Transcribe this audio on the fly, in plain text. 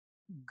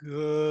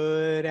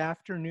Good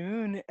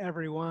afternoon,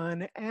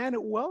 everyone, and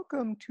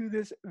welcome to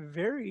this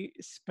very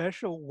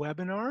special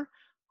webinar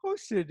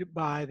hosted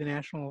by the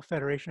National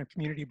Federation of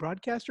Community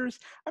Broadcasters.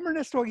 I'm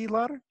Ernesto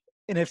Aguilar,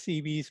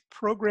 NFCB's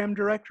Program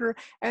Director,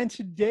 and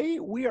today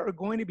we are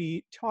going to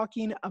be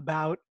talking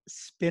about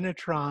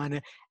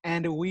Spinitron,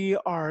 and we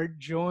are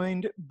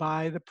joined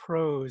by the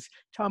pros.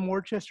 Tom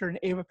Worcester and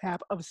Ava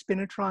Papp of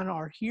Spinitron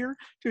are here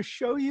to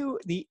show you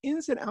the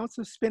ins and outs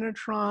of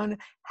Spinitron,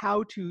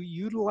 how to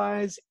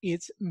utilize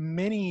its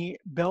many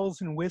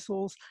bells and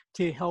whistles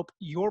to help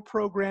your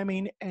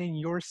programming and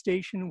your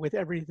station with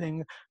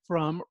everything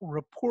from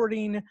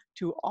reporting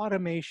to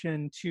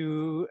automation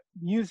to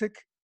music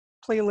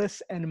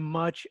playlists and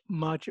much,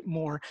 much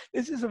more.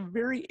 This is a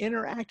very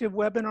interactive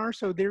webinar,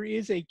 so there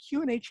is a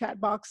Q&A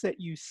chat box that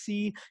you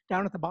see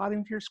down at the bottom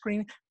of your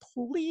screen.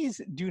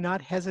 Please do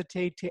not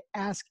hesitate to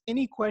ask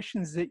any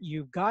questions that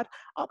you've got.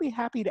 I'll be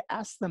happy to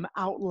ask them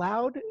out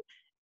loud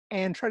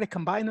and try to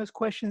combine those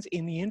questions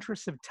in the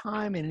interest of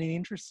time and in the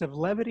interest of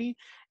levity.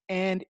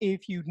 And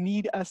if you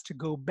need us to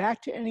go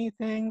back to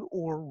anything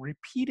or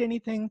repeat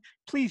anything,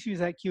 please use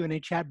that Q&A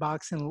chat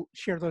box and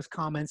share those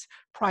comments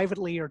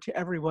privately or to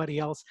everybody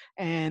else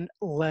and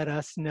let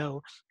us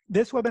know.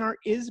 This webinar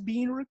is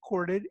being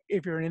recorded.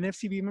 If you're an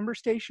NFCB member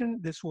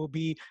station, this will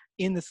be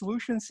in the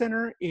Solution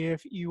Center.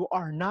 If you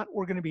are not,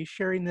 we're going to be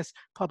sharing this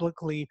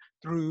publicly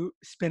through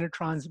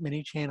Spinitron's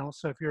mini channel.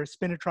 So if you're a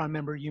Spinitron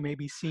member, you may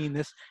be seeing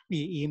this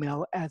via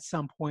email at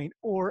some point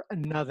or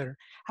another.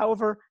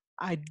 However,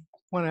 I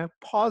want to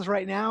pause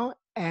right now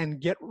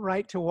and get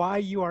right to why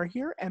you are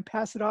here and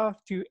pass it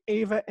off to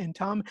Ava and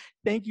Tom.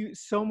 Thank you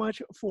so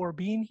much for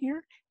being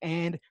here,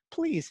 and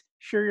please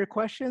share your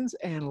questions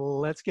and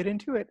let's get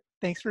into it.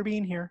 Thanks for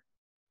being here.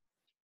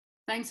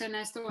 Thanks,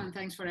 Ernesto, and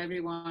thanks for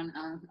everyone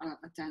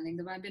attending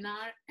the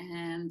webinar.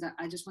 And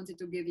I just wanted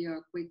to give you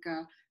a quick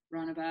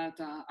runabout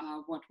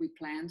what we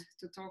planned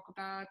to talk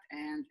about,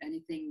 and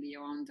anything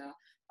beyond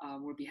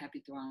we'll be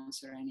happy to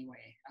answer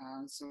anyway.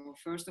 So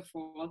first of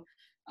all,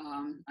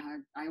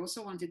 I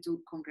also wanted to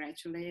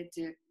congratulate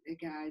you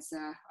guys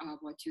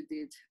what you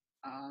did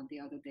the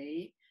other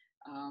day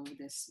with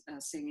this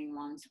singing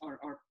one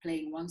or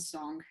playing one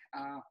song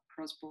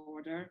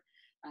cross-border.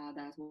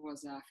 That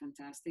was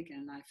fantastic,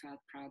 and I felt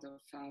proud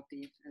of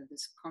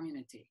this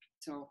community.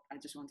 So I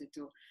just wanted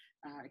to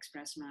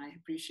express my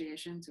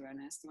appreciation to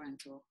Ernesto and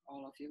to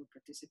all of you who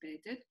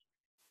participated.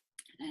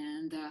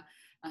 And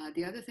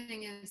the other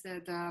thing is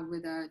that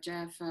with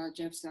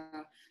Jeff's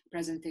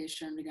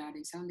presentation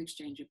regarding sound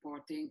exchange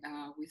reporting,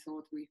 we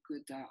thought we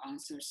could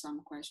answer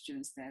some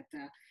questions that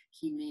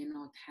he may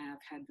not have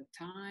had the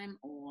time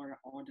or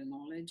the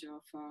knowledge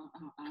of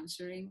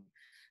answering.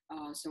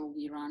 So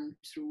we run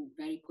through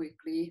very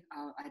quickly.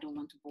 I don't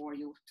want to bore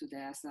you to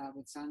death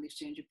with sound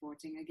exchange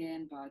reporting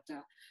again, but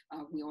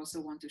we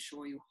also want to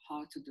show you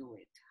how to do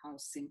it, how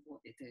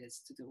simple it is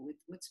to do it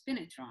with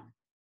Spinitron.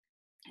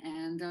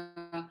 And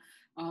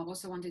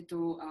also wanted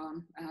to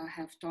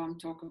have Tom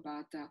talk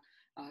about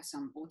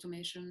some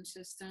automation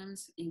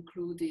systems,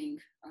 including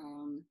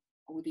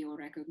audio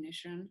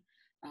recognition.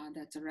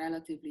 That's a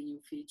relatively new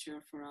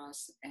feature for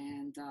us,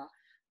 and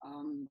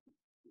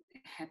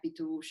happy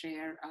to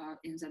share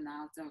ins and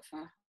outs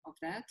of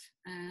that,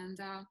 and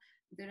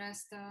the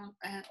rest.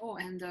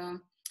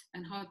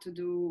 And how to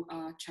do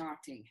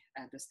charting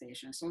at the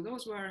station. So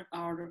those were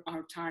our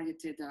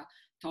targeted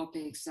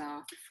topics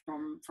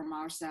from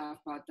ourselves.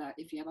 But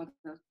if you have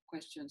other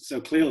questions.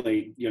 So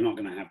clearly, you're not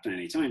going to have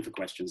any time for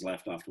questions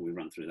left after we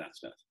run through that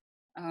stuff.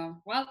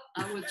 Well,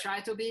 I will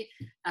try to be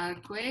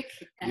quick.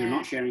 You're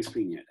not sharing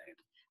screen yet,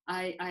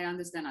 Dave. I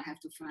understand. I have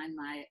to find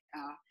my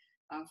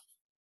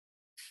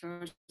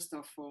first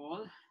of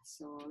all.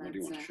 So what do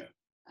you want to show?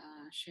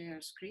 Share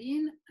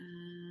screen,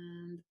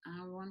 and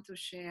I want to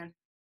share.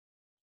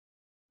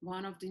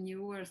 One of the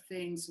newer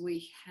things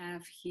we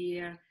have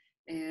here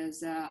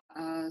is a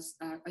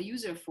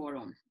user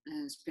forum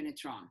in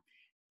Spinitron.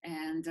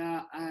 And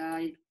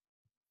I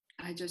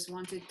just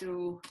wanted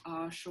to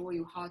show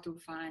you how to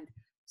find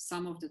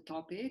some of the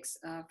topics.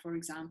 For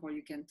example,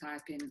 you can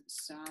type in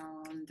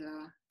sound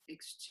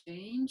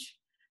exchange,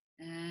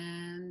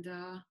 and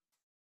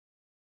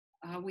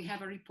we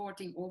have a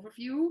reporting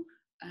overview,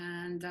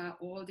 and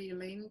all the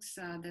links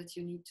that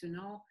you need to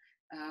know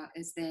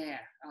is there.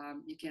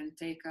 You can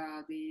take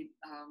the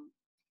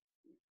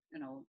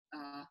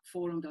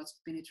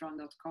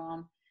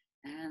forum.spinitron.com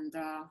and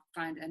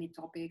find any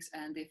topics.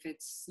 And if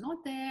it's not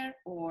there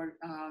or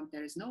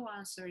there is no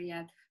answer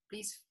yet,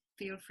 please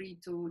feel free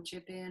to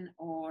chip in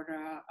or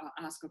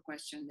ask a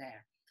question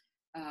there.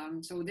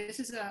 So this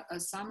is a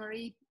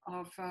summary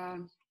of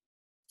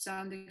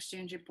sound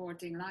exchange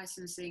reporting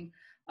licensing.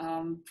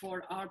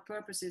 For our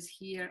purposes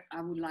here,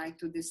 I would like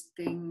to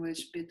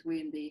distinguish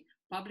between the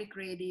public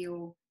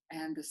radio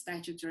and the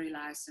statutory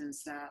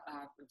license,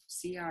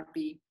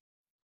 CRB,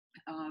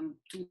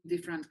 two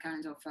different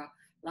kinds of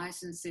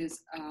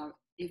licenses.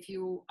 If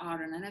you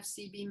are an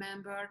NFCB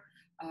member,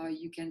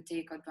 you can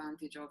take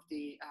advantage of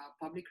the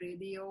public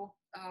radio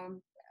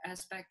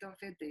aspect of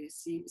it, the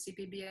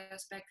CPB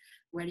aspect,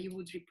 where you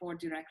would report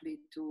directly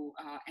to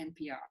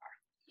NPR.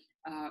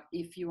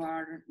 If you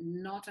are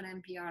not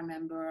an NPR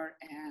member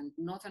and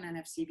not an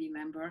NFCB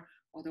member,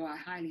 although I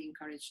highly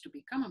encourage to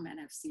become an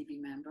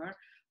NFCB member,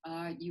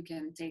 you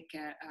can take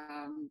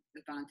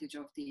advantage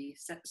of the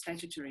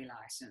statutory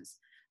license.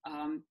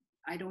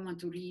 I don't want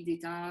to read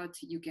it out.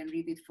 You can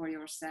read it for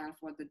yourself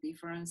what the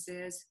difference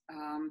is,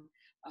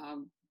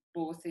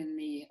 both in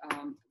the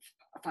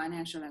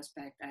financial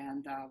aspect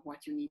and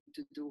what you need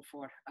to do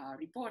for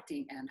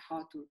reporting and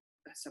how to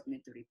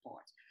submit the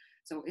report.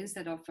 So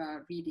instead of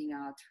reading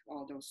out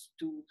all those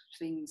two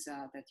things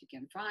that you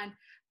can find,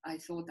 I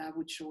thought I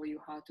would show you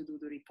how to do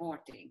the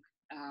reporting.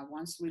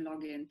 Once we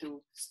log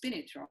into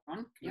Spinitron.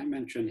 Can I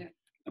mention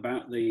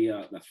about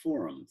the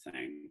forum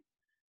thing?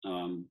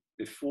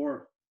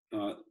 Before,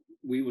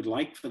 we would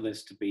like for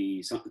this to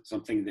be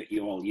something that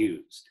you all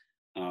use.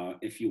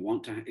 If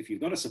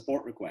you've got a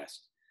support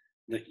request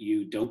that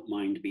you don't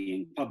mind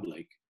being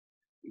public,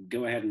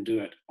 go ahead and do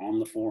it on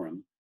the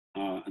forum.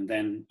 And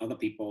then other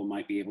people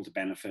might be able to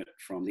benefit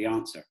from the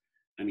answer.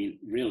 I mean,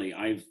 really,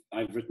 I've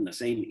written the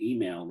same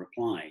email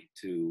reply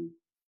to,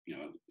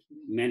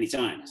 many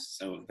times.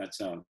 So that's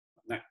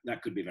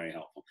that could be very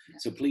helpful. Yeah.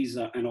 So please,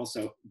 and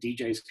also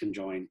DJs can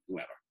join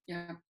whoever.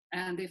 Yeah,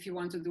 and if you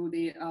want to do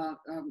the,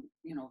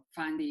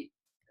 find the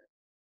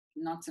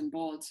nuts and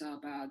bolts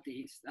about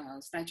the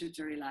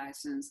statutory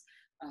license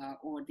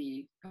or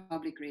the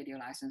public radio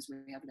license,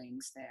 we have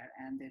links there,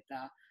 and it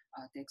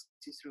takes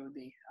you through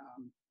the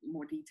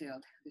more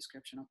detailed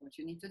description of what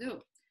you need to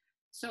do.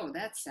 So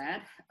that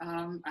said,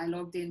 I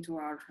logged into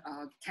our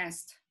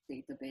test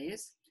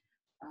database,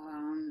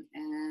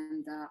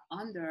 and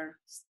under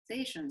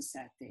station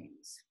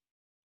settings,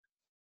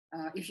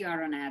 if you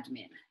are an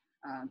admin,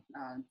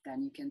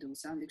 then you can do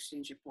sound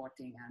exchange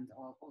reporting and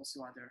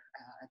also other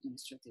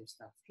administrative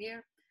stuff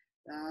here.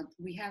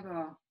 We have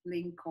a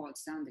link called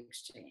Sound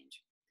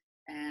Exchange.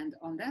 And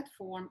on that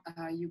form,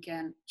 you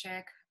can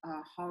check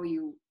how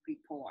you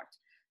report.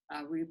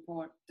 We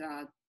report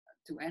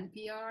to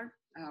NPR,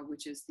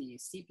 which is the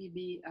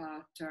CPB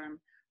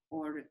term,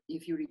 or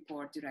if you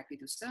report directly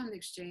to Sound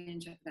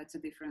Exchange, that's a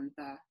different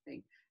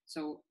thing.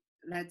 So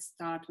let's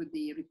start with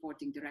the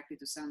reporting directly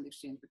to Sound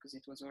Exchange because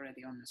it was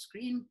already on the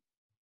screen.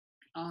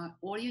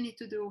 All you need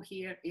to do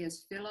here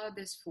is fill out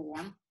this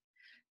form.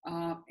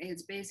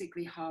 It's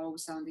basically how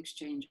Sound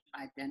Exchange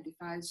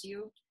identifies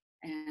you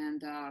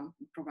and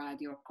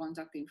provide your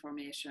contact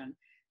information.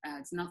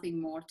 It's nothing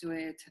more to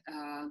it.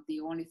 The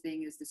only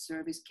thing is the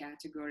service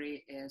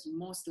category is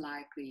most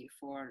likely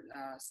for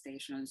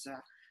stations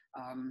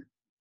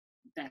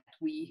that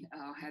we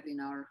have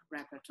in our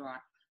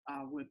repertoire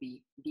will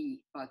be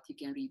B, but you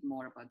can read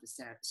more about the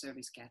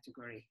service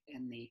category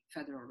in the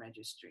Federal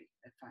Registry,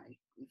 if I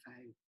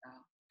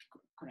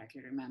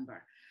correctly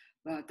remember.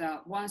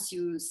 But once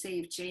you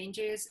save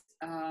changes,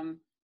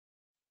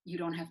 you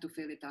don't have to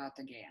fill it out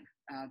again.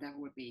 That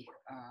would be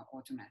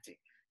automatic.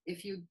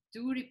 If you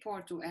do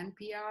report to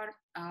NPR,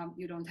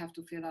 you don't have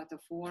to fill out a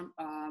form.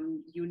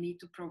 You need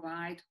to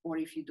provide, or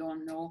if you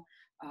don't know,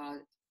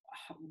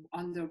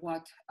 under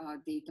what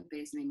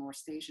database name or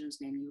station's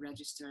name you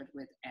registered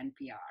with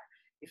NPR.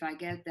 If I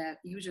get that,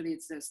 usually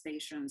it's the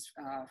station's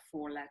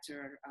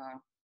 4-letter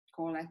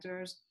call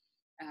letters.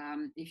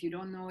 If you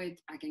don't know it,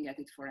 I can get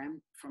it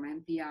from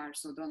NPR,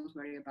 so don't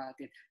worry about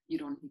it. You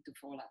don't need to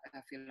fill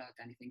out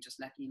anything. Just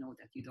let me know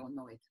that you don't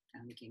know it,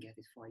 and we can get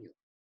it for you.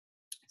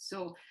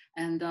 So,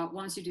 and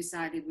once you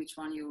decided which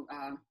one you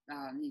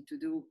need to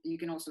do, you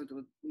can also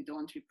do we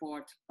don't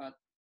report, but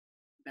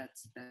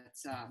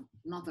that's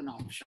not an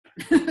option.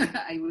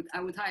 I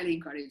would highly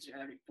encourage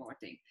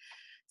reporting.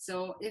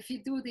 So if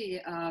you do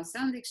the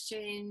Sound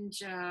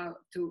Exchange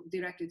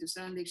directly to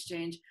Sound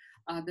Exchange,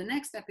 the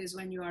next step is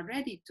when you are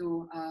ready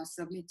to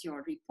submit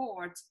your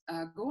report,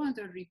 go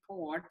under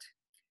Report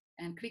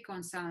and click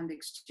on Sound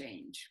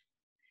Exchange.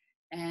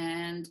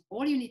 And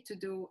all you need to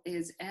do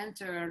is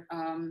enter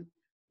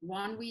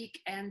 1 week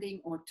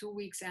ending or 2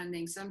 weeks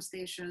ending. Some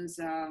stations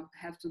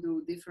have to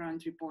do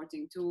different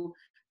reporting too.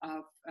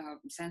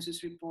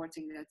 Census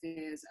reporting, that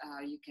is,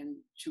 you can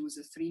choose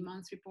a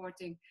 3-month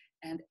reporting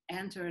and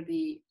enter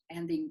the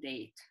ending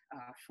date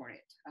for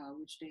it.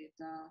 Which date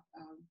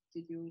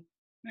did you?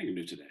 I can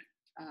do today.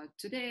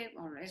 Today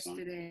or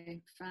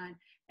yesterday, fine.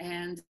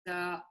 And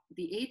the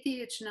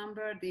ATH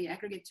number, the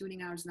aggregate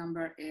tuning hours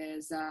number,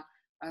 is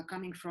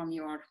coming from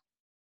your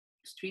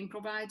stream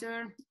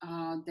provider.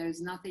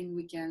 There's nothing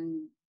we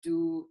can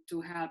do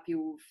to help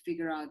you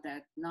figure out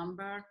that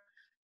number,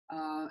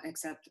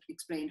 except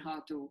explain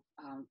how to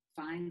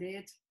find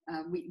it.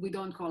 We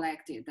don't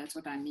collect it, that's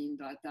what I mean,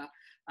 but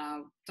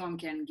Tom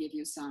can give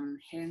you some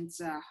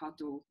hints how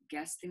to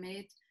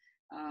guesstimate.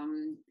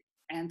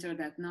 Enter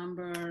that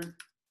number,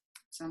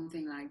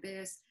 something like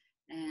this,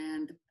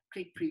 and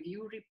click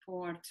Preview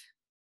Report,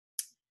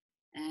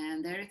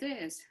 and there it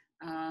is.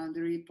 The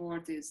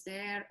report is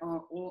there,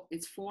 or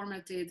it's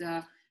formatted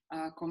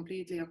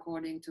completely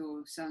according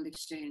to Sound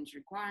Exchange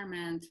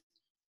requirement.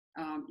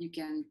 You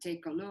can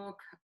take a look.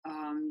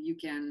 You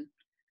can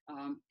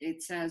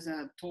It says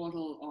a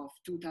total of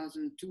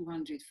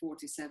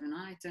 2,247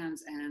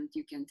 items, and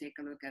you can take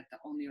a look at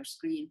on your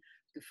screen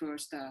the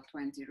first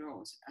 20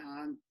 rows.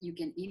 You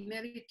can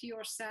email it to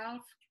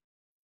yourself.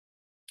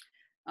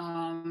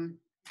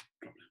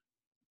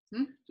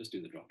 Just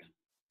do the drop down.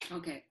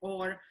 Okay,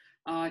 or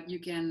you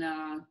can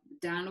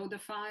download the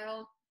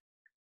file,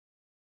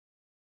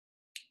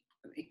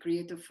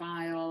 create a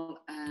file,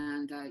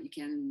 and you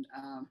can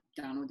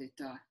download it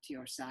to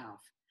yourself,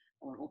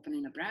 or open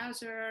in a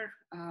browser,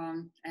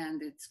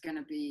 and it's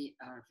gonna be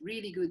a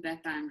really good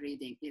bedtime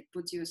reading. It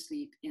puts you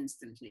asleep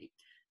instantly.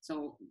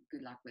 So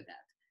good luck with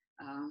that.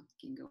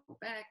 Can go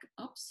back.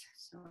 Oops,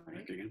 sorry.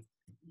 Back again.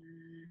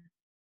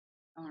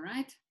 All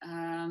right.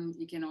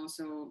 You can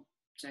also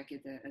check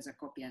it as a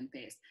copy and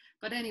paste.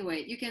 But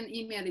anyway, you can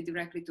email it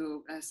directly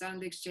to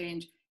Sound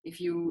Exchange. If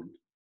you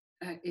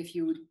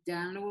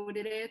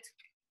downloaded it,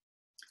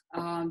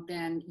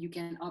 then you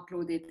can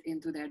upload it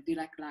into their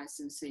direct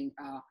licensing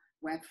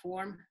web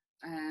form,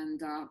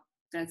 and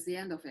that's the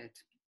end of it.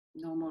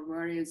 No more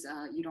worries.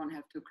 You don't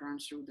have to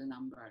crunch through the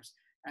numbers.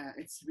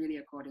 It's really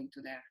according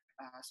to their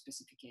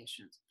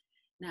specifications.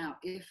 Now,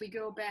 if we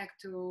go back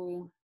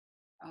to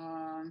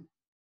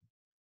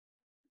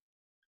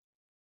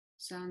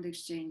Sound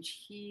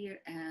Exchange here,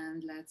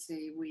 and let's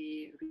say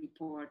we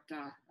report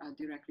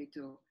directly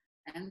to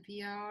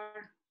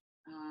NPR.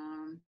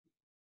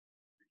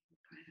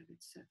 If I have it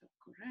set up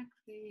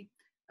correctly,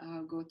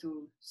 go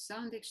to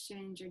Sound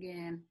Exchange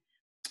again,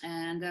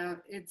 and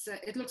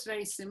it looks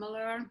very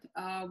similar.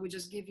 We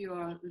just give you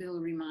a little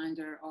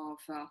reminder of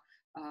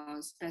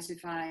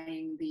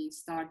specifying the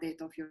start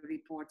date of your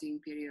reporting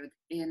period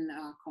in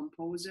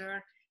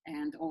Composer,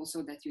 and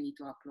also that you need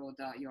to upload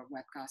your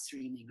webcast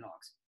streaming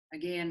logs.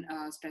 Again,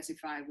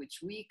 specify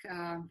which week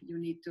you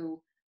need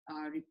to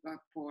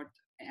report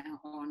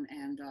on,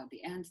 and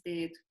the end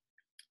date.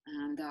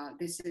 And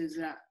this is,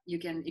 you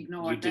can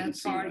ignore that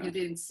part. You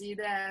didn't see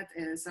that.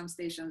 Some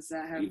stations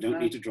have. You don't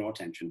need to draw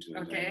attention to it.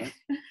 Okay.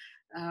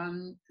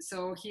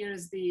 So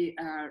here's the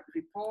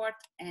report,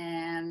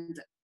 and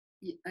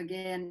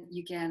again,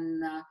 you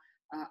can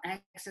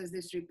access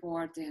this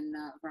report in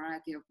a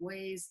variety of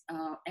ways.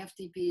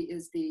 FTP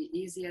is the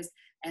easiest,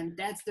 and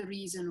that's the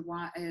reason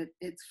why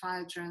it's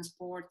file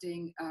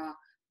transporting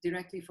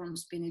directly from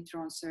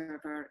Spinitron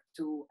server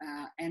to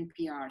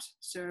NPR's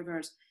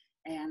servers,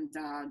 and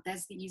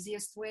that's the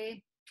easiest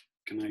way.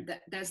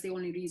 That's the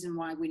only reason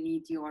why we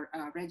need your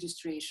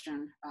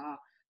registration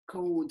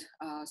code,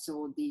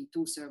 so the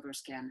two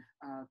servers can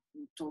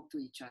talk to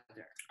each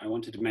other. I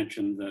wanted to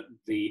mention that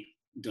the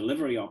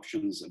delivery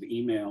options of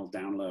email,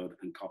 download,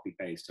 and copy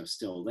paste are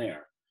still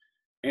there.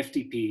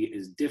 FTP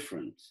is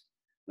different.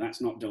 That's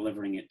not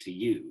delivering it to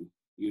you.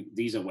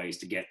 These are ways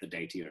to get the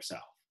data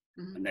yourself.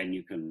 Mm-hmm. And then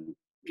you can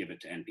give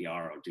it to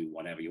NPR or do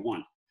whatever you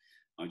want,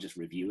 or just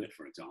review it,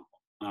 for example.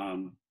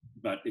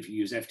 But if you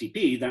use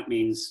FTP, that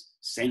means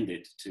send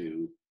it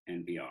to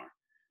NPR,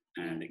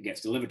 and it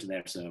gets delivered to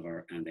their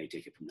server, and they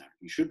take it from there.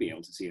 You should be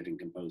able to see it in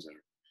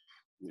Composer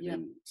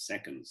within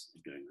seconds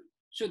of doing that.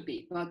 Should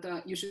be, but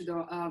you should,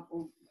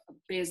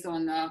 based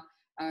on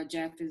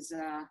Jeff's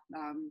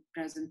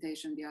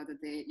presentation the other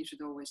day, you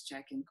should always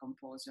check in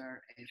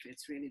Composer if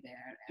it's really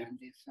there, and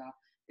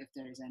if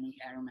there is any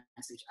error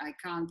message. I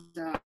can't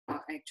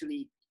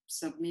actually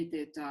submit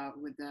it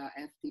with the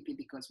FTP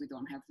because we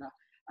don't have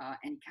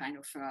any kind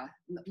of,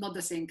 not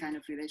the same kind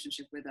of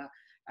relationship with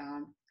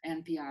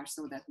NPR,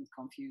 so that would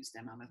confuse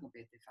them a little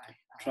bit if I...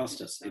 Trust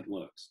us, it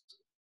works.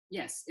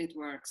 Yes, it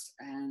works,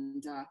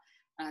 and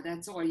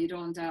that's all. You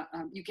don't.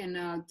 You can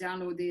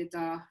download it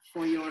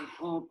for your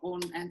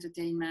own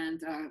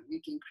entertainment. You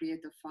can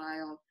create a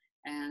file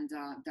and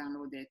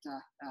download it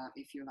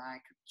if you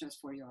like, just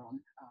for your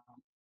own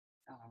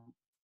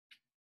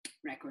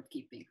record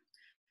keeping.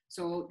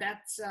 So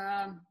that's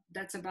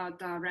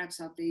about wraps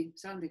up the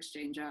Sound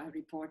Exchange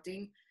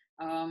reporting.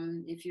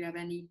 If you have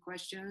any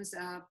questions,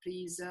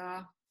 please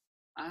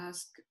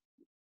ask.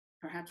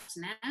 Perhaps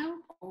now,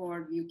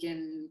 or you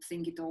can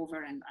think it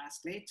over and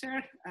ask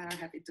later.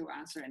 Happy to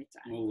answer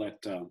anytime. We'll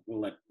let.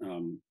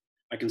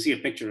 I can see a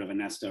picture of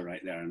Ernesto right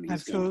there, and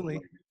he's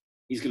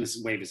going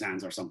to wave his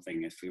hands or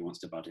something if he wants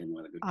to butt in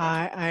with a good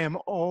question. I am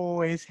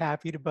always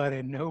happy to butt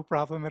in, no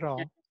problem at all.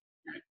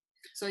 Yeah.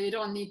 So you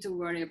don't need to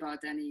worry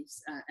about any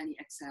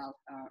Excel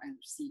and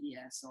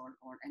CDS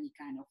or any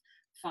kind of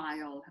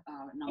file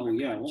number. Oh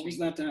yeah, what was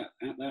that app?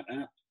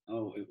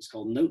 Oh, it was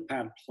called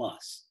Notepad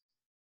Plus.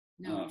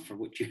 No. For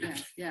which you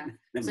yeah.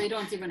 So you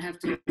don't even have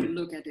to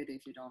look at it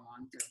if you don't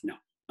want to. No.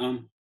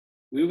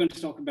 We were going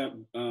to talk about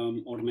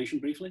automation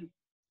briefly.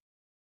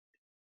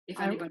 If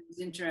anybody's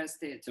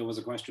interested. There was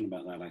a question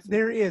about that, I think.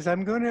 There is.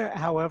 I'm going to,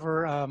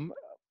 however,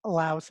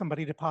 allow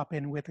somebody to pop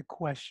in with a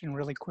question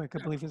really quick.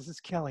 I believe this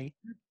is Kelly.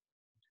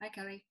 Hi,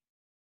 Kelly.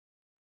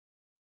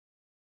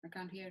 I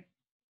can't hear.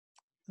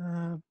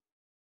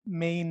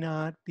 May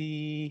not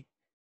be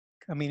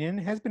coming in.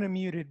 Has been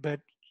unmuted,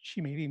 but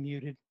she may be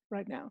muted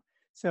right now.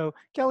 So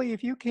Kelly,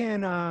 if you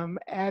can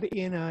add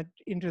in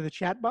into the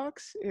chat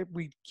box, if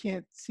we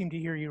can't seem to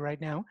hear you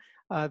right now,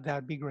 that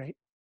would be great.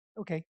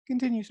 Okay,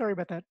 continue. Sorry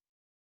about that.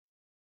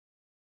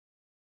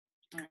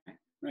 All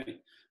right. Right.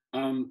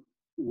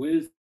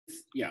 With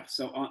yeah.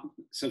 So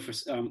for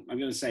I'm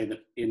going to say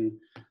that in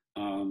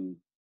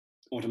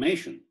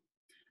automation,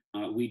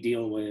 we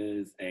deal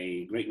with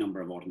a great number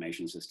of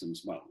automation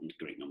systems. Well, a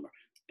great number.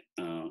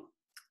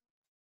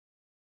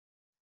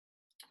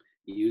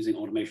 Using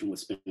automation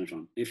with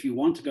Spinitron. If you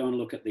want to go and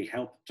look at the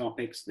help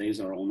topics, these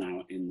are all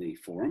now in the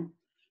forum.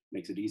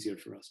 Makes it easier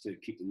for us to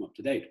keep them up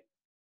to date.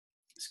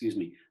 Excuse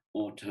me.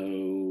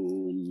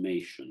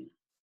 Automation.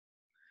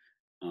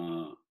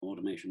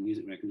 Automation,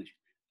 music recognition.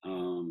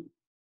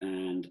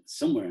 And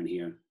somewhere in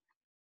here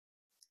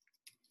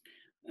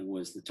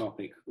was the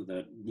topic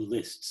that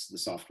lists the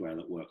software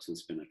that works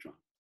with Spinitron.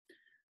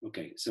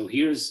 Okay, so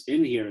here is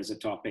a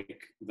topic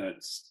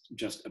that's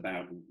just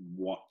about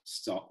what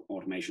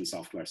automation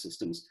software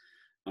systems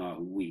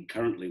we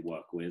currently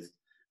work with.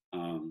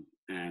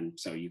 And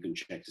so you can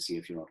check to see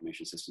if your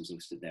automation system is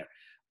listed there.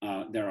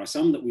 There are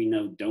some that we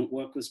know don't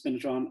work with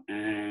Spinitron,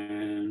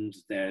 and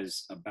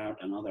there's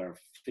about another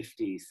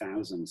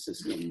 50,000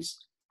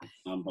 systems,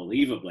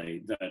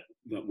 unbelievably, that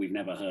we've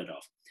never heard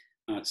of.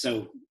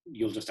 So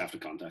you'll just have to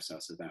contact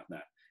us about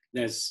that.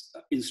 There's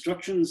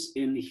instructions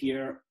in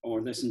here,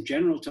 or there's some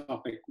general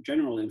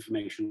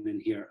information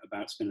in here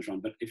about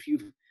Spinitron. But if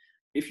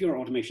your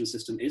automation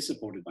system is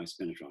supported by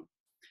Spinitron,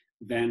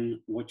 then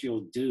what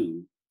you'll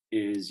do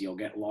is you'll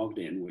get logged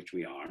in, which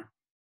we are,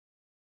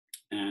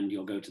 and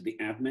you'll go to the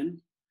admin,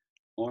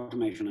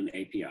 automation and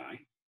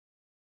API.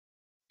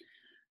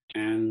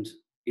 And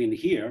in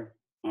here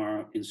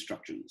are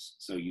instructions.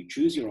 So you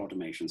choose your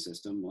automation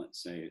system.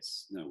 Let's say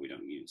no, we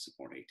don't use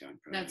support 8-time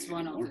programming. That's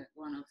one anymore. of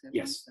the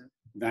yes, ones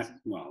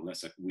well,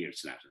 that's a weird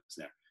status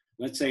there.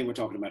 Let's say we're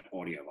talking about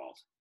Audio Vault,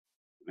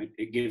 right?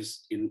 It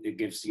gives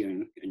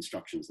you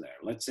instructions there.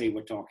 Let's say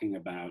we're talking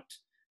about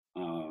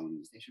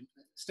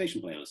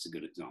Station Playlist is a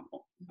good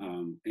example.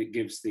 Mm-hmm. It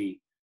gives the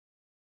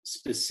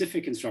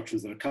specific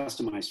instructions that are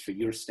customized for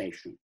your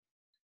station.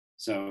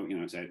 So,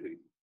 so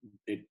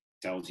it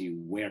tells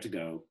you where to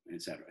go,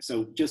 etc.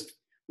 So just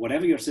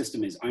whatever your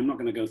system is, I'm not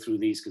going to go through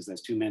these because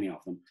there's too many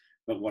of them,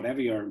 but whatever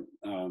your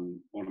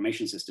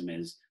automation system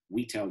is,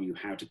 we tell you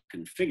how to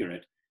configure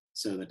it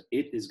so that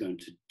it is going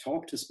to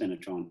talk to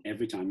Spinitron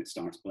every time it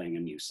starts playing a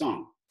new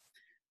song.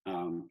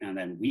 And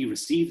then we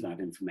receive that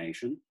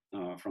information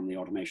from the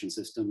automation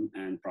system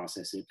and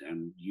process it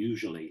and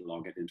usually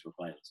log it into a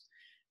playlist.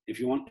 If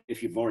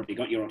you've already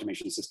got your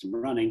automation system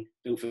running,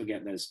 don't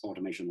forget there's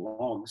automation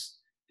logs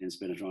in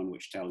Spinitron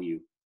which tell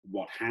you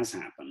what has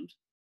happened.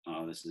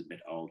 This is a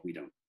bit old, we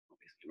don't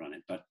obviously run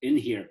it, but in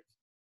here,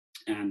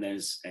 and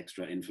there's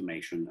extra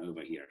information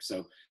over here.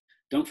 So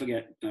don't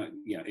forget,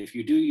 if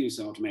you do use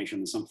automation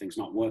and something's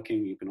not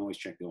working, you can always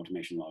check the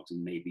automation logs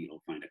and maybe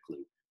you'll find a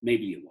clue.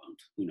 Maybe you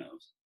won't, who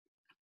knows?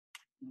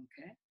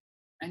 Okay.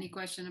 Any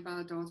question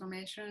about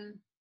automation?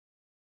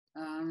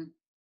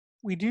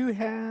 We do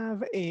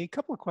have a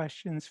couple of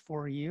questions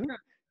for you. Sure.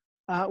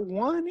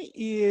 One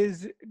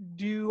is,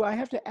 do I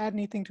have to add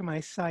anything to my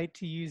site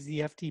to use the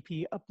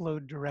FTP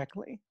upload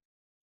directly?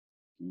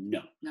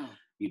 No, No,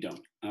 you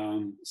don't.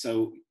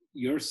 So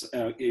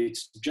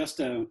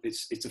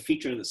it's a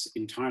feature that's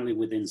entirely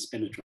within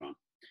Spinitron.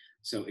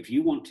 So if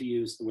you want to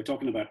use, we're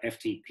talking about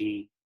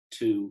FTP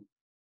to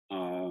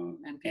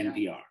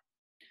NPR.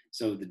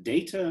 So the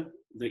data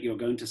that you're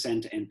going to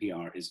send to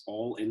NPR is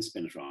all in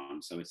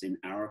Spinitron. So it's in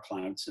our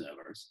cloud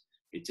servers.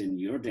 It's in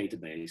your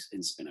database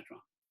in Spinitron.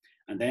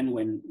 And then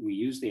when we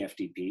use the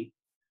FTP,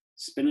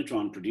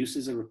 Spinitron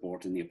produces a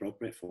report in the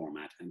appropriate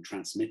format and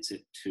transmits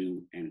it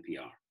to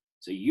NPR.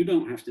 So you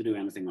don't have to do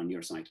anything on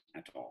your site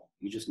at all.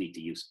 You just need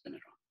to use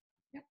Spinitron.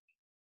 Yep.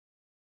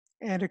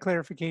 And a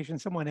clarification,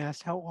 someone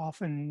asked, how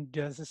often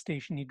does a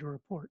station need to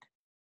report?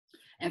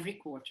 Every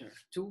quarter,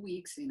 2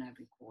 weeks in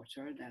every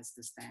quarter, that's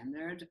the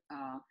standard.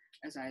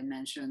 As I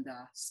mentioned,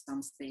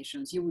 some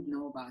stations, you would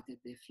know about it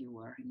if you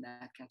were in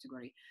that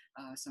category.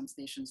 Some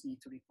stations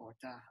need to report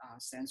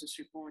census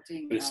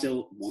reporting. But it's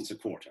still once a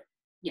quarter.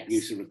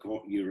 Yes.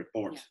 You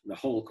report the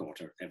whole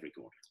quarter every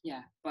quarter.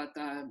 Yeah, but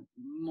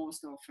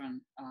most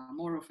often,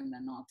 more often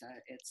than not,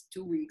 it's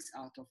 2 weeks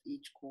out of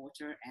each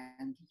quarter,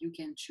 and you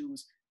can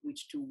choose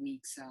which 2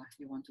 weeks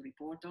you want to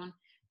report on.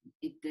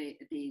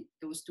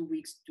 Those 2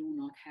 weeks do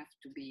not have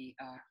to be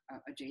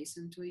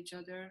adjacent to each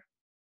other.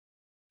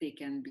 They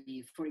can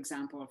be, for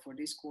example, for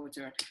this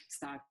quarter,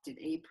 started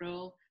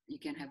April, you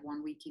can have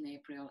 1 week in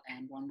April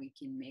and 1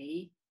 week in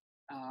May.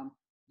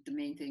 The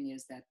main thing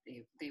is that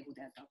they would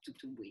add up to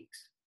 2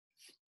 weeks.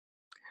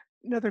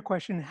 Another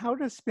question, how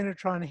does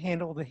Spinitron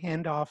handle the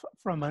handoff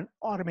from an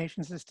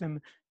automation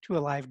system to a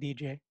live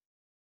DJ?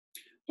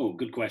 Oh,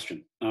 good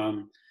question.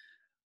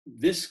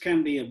 This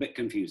can be a bit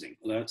confusing.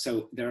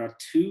 So there are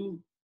two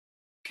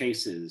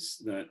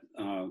cases that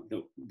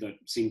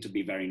seem to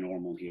be very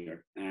normal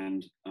here.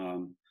 And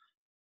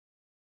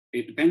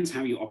it depends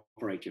how you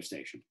operate your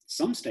station.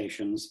 Some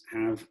stations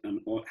have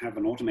an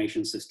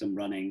automation system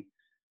running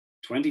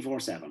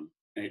 24/7.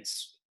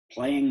 It's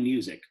playing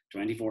music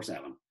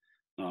 24/7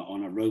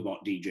 on a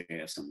robot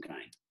DJ of some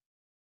kind.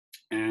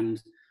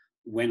 And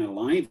when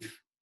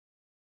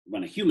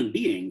a human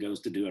being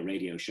goes to do a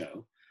radio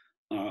show,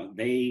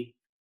 they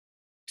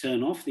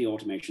turn off the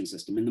automation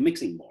system in the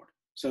mixing board.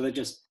 So they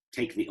just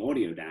take the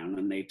audio down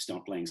and they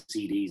start playing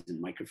CDs and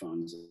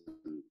microphones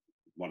and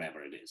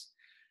whatever it is.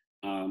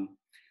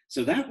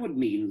 So that would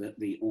mean that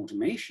the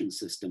automation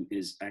system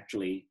is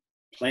actually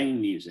playing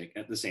music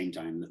at the same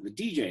time that the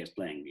DJ is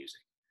playing music.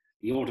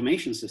 The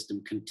automation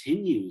system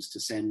continues to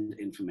send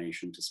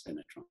information to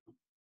Spinitron.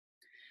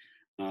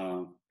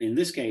 In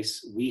this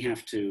case, we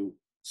have to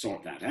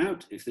sort that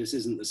out. If this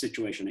isn't the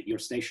situation at your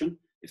station,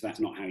 if that's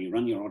not how you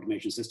run your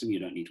automation system, you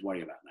don't need to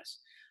worry about this.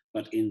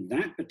 But in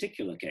that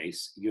particular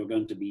case, you're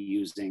going to be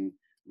using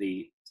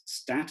the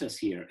status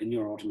here in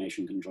your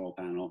automation control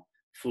panel,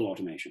 full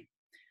automation.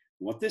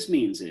 What this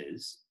means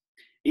is,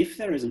 if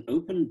there is an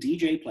open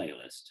DJ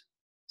playlist,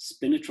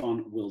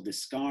 Spinitron will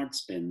discard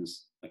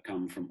spins that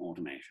come from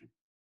automation.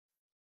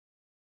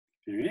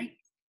 All right?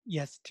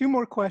 Yes, 2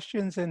 more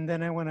questions, and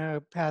then I want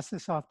to pass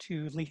this off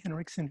to Lee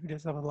Henriksen, who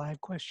does have a live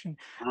question.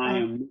 I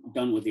am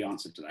done with the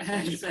answer to that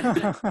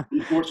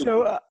question.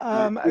 So,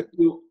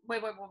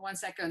 wait, 1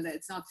 second.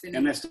 It's not finished.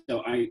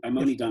 Ernesto, I'm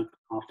only done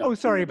half done. Oh,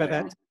 sorry about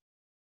that.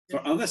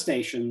 For other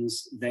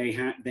stations, they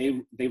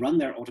run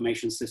their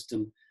automation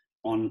system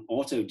on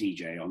auto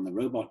DJ, on the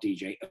robot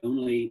DJ,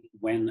 only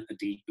when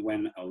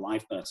a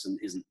live person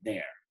isn't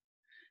there.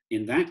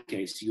 In that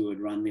case, you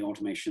would run the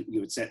automation, you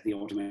would set the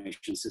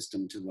automation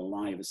system to the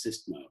live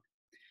assist mode.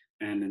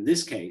 And in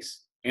this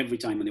case, every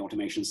time the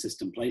automation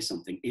system plays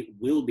something, it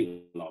will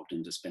be logged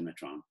into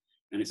Spinitron,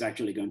 and it's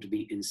actually going to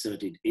be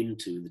inserted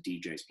into the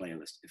DJ's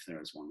playlist if there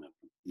is one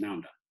open. Now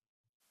I'm done.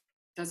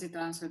 Does it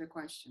answer the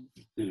question?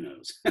 Who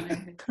knows?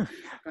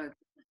 But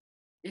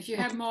if you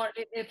have more,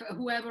 if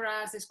whoever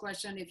asked this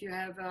question, if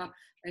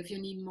you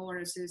need more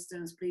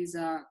assistance, please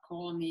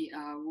call me.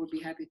 We'll be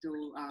happy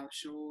to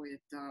show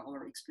it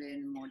or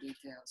explain more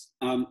details.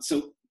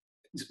 So,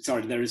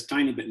 sorry, there is a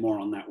tiny bit more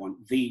on that one.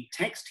 The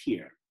text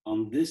here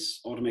on this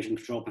automation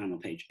control panel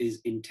page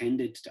is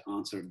intended to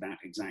answer that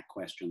exact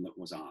question that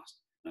was asked.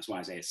 That's why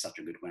I say it's such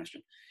a good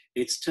question.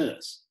 It's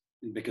terse,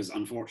 because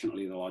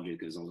unfortunately the logic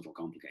is a little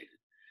complicated.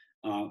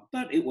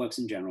 But it works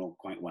in general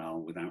quite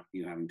well without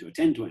you having to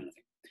attend to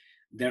anything.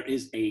 There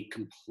is a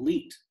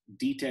complete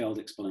detailed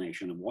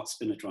explanation of what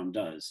Spinitron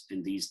does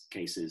in these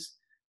cases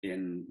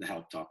in the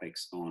help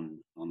topics on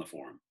the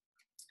forum.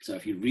 So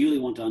if you really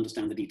want to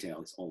understand the detail,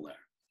 it's all there.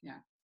 Yeah.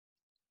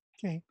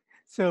 Okay.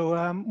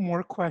 So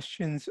more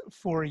questions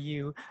for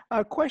you.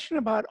 A question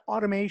about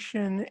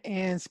automation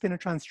and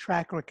Spinitron's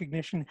track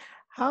recognition.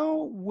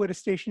 How would a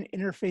station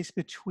interface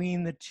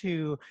between the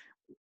two?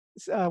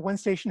 One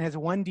station has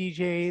one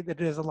DJ that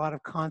does a lot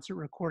of concert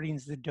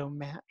recordings that don't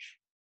match.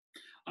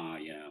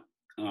 Yeah.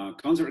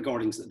 Concert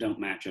recordings that don't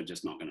match are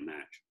just not going to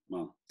match.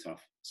 Well,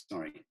 tough.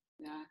 Sorry.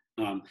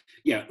 Yeah.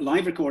 Yeah,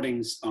 live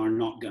recordings are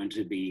not going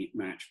to be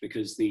matched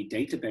because the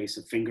database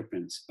of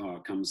fingerprints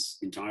comes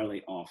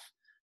entirely off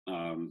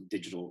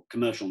digital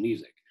commercial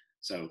music.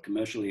 So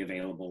commercially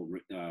available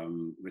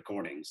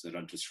recordings that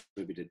are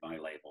distributed by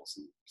labels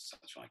and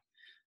such like.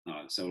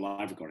 So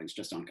live recordings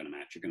just aren't going to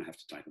match. You're going to have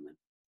to type them in.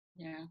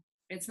 Yeah,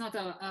 it's not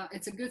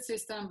it's a good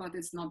system, but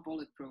it's not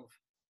bulletproof.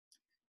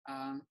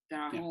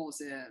 There are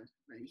holes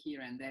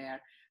here and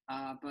there,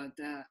 but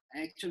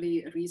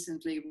actually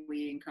recently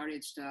we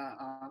encouraged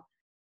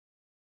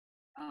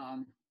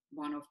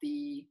one of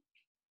the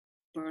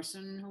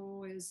person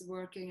who is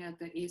working at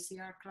the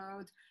ACR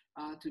Cloud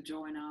to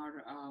join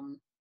our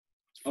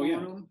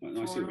forum. Oh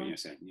yeah, I see what you're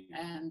saying. Yeah.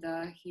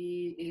 And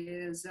he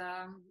is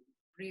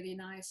really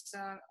nice,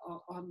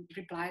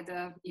 replied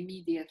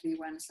immediately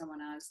when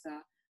someone asked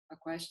a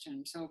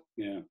question. So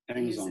yeah,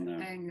 Peng's on there.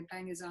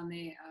 Peng is on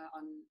the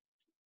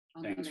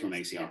Thanks from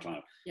ACR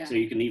Cloud. Yeah. So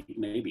you can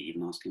maybe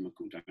even ask him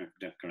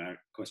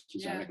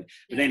questions directly.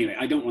 But yeah. anyway,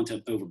 I don't want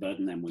to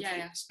overburden them with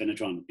Yeah.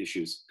 Spinitron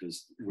issues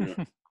because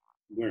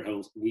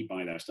we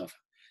buy their stuff,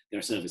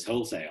 their service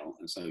wholesale,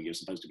 and so you're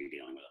supposed to be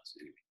dealing with us.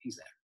 Anyway, he's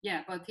there.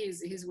 Yeah, but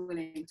he's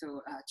willing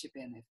to chip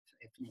in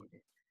if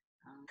needed.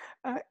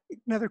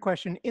 Another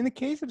question. In the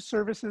case of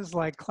services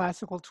like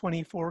Classical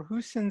 24,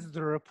 who sends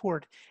the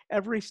report?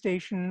 Every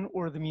station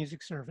or the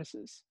music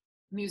services?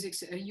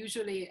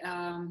 Usually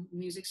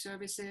music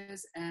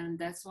services, and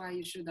that's why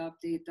you should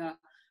update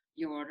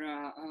your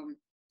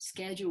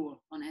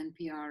schedule on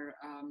NPR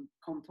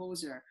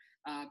Composer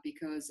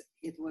because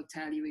it will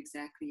tell you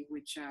exactly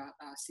which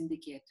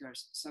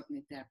syndicators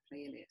submit their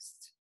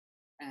playlist.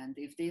 And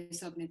if they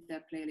submit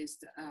their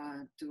playlist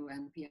to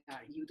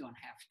NPR, you don't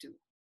have to.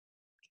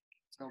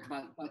 So,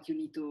 but you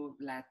need to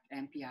let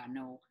NPR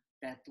know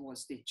that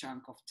was the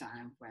chunk of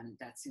time when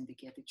that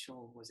syndicated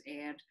show was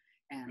aired.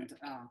 And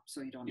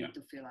so you don't need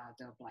to fill out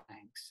the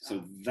blanks.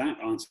 So that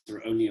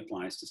answer only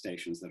applies to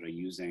stations that are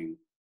using,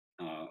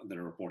 that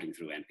are reporting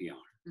through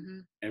NPR. Mm-hmm.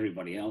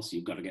 Everybody else,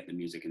 you've got to get the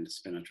music into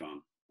Spinitron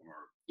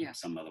or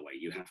some other way.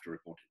 You have to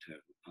report it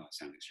to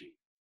Sound Exchange.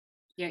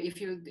 Yeah, if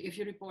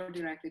you report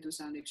directly to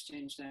Sound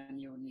Exchange, then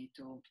you need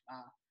to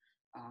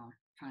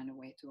find a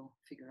way to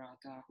figure out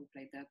who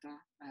played that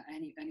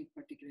any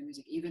particular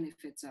music, even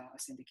if it's a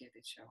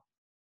syndicated show.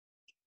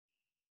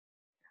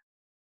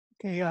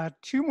 Okay,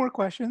 two more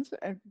questions,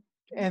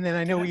 and then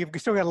I know we've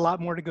still got a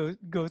lot more to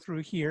go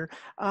through here.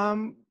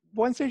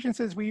 One station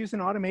says we use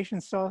an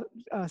automation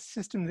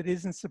system that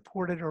isn't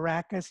supported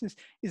Arrakis.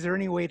 Is there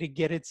any way to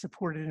get it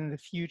supported in the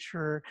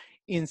future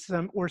in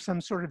some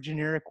sort of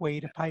generic way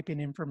to pipe in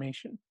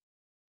information?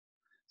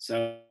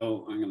 So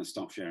I'm going to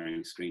stop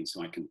sharing screen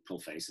so I can pull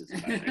faces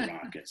about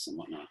Arrakis and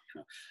whatnot.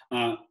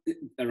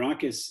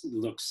 Arrakis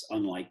looks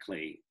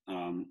unlikely.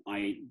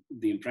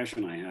 The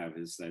impression I have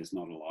is there's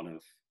not a lot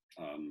of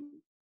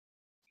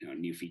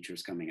new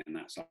features coming in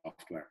that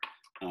software.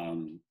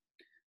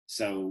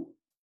 So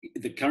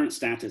the current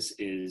status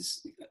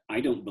is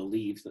I don't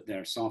believe that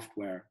their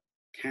software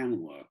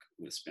can work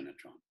with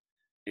Spinitron.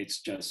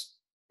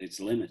 It's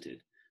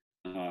limited.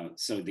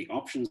 So the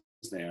options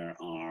there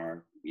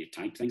are you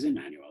type things in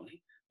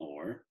manually,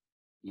 or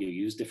you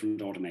use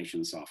different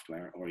automation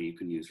software, or you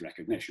can use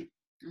recognition.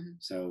 Mm-hmm.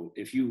 So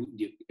if you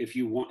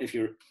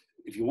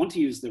want to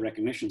use the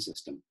recognition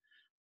system,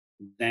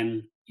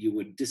 then you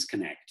would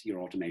disconnect your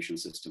automation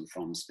system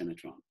from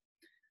Spinitron.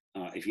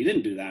 If you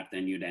didn't do that,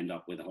 then you'd end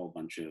up with a whole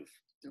bunch of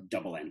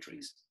double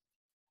entries.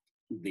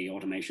 The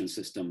automation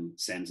system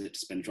sends it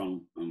to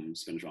Spinitron.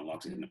 Spinitron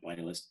logs it in a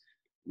playlist.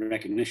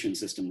 Recognition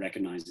system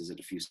recognizes it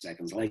a few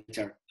seconds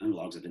later and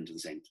logs it into the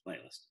same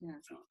playlist. Yeah.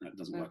 So that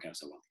doesn't work out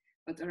so well.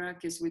 But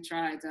Arrakis, we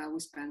tried. We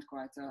spent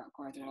quite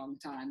a long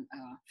time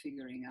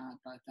figuring out.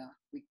 But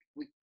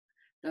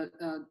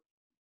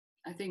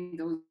I think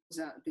those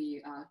are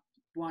the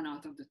one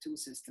out of the two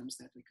systems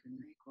that we couldn't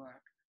make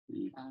work.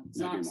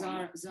 Zara,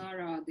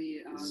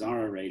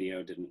 Zara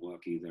Radio didn't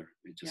work either.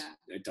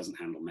 It doesn't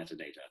handle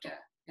metadata at all.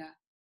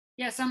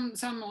 Yeah,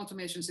 some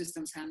automation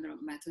systems handle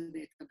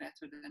metadata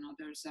better than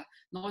others,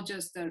 not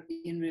just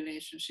in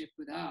relationship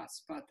with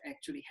us, but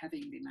actually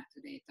having the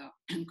metadata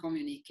and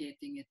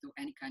communicating it to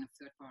any kind of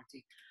third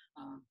party.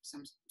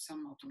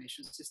 Some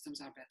automation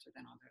systems are better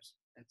than others.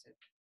 That's it.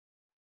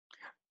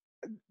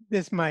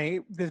 This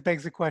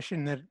begs a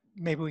question that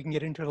maybe we can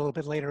get into a little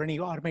bit later. Any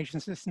automation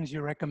systems you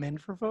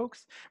recommend for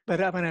folks?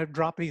 But I'm going to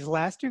drop these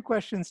last two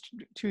questions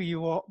to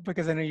you all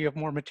because I know you have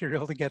more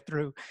material to get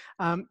through.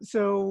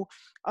 So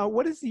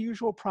what is the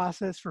usual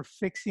process for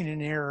fixing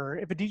an error?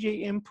 If a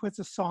DJ inputs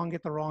a song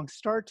at the wrong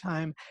start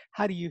time,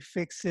 how do you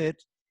fix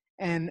it?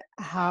 And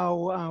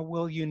how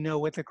will you know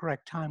what the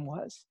correct time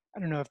was?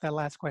 I don't know if that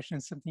last question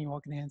is something you all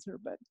can answer,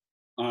 but.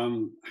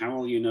 How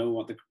will you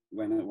know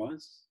when it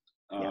was?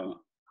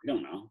 I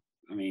don't know.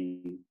 I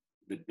mean,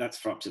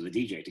 that's up to the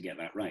DJ to get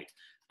that right.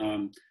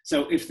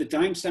 So if the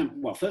timestamp,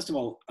 well, first of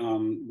all,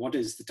 what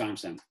is the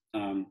timestamp?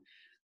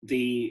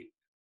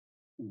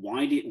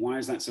 Why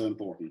is that so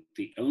important?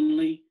 The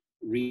only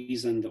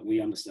reason that we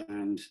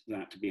understand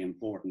that to be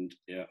important,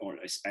 or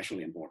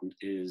especially important,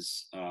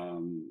 is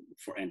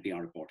for NPR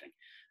reporting.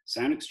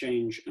 Sound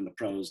Exchange and the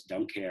pros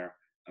don't care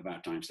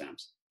about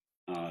timestamps.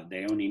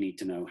 They only need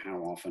to know how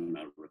often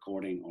a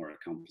recording or a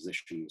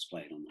composition was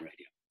played on the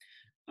radio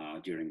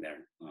during their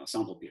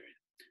sample period.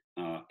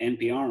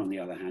 NPR, on the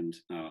other hand,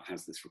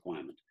 has this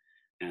requirement,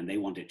 and they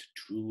want it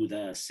to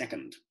the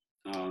second.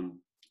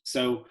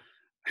 So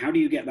how do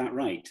you get that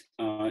right?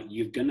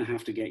 You're going to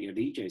have to get your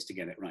DJs to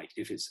get it right.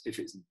 If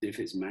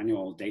it's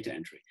manual data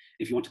entry,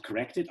 if you want to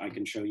correct it, I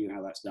can show you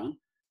how that's done.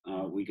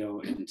 We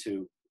go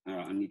into.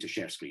 I need to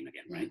share screen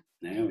again, right?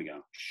 There we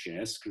go.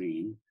 Share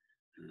screen.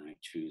 And I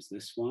choose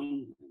this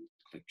one and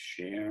click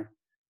share.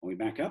 Are we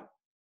back up?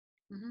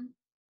 Mm-hmm.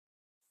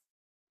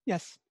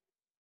 Yes.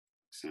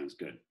 Sounds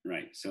good.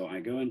 Right. So I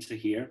go into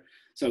here.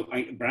 So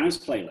I browse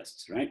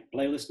playlists, right?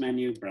 Playlist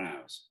menu,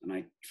 browse. And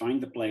I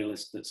find the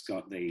playlist that's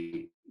got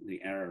the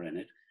error in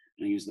it.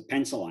 And I use the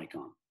pencil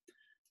icon.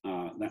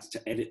 That's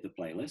to edit the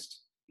playlist.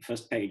 The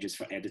first page is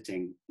for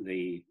editing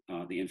the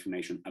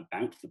information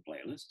about the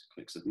playlist.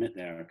 Click submit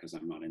there because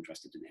I'm not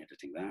interested in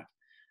editing that.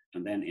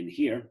 And then in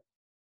here,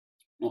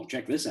 well,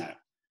 check this out.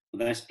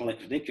 This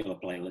particular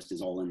playlist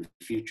is all in the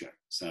future,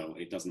 so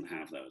it doesn't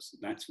have those.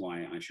 That's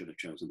why I should have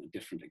chosen a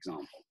different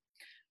example,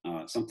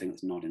 something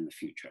that's not in the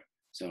future.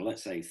 So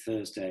let's say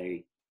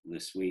Thursday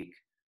this week.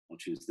 I'll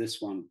choose this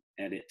one,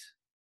 edit,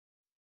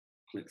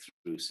 click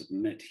through,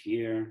 submit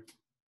here.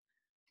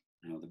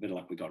 Now, with a bit of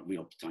luck, we got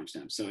real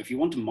timestamps. So if you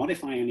want to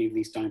modify any of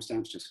these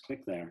timestamps, just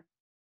click there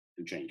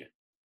and change it.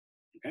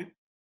 Okay.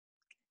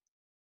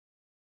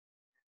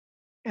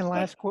 And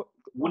last quote.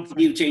 What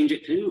do you change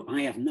it to?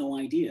 I have no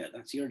idea.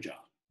 That's your job.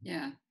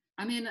 Yeah.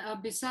 I mean,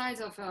 besides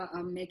of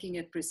making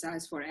it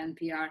precise for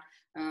NPR,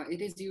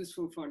 it is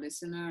useful for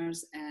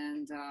listeners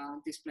and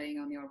displaying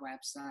on your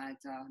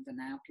website the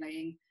now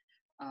playing.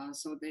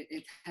 So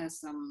it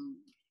has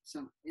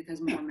it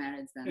has more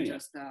merits than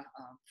just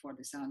for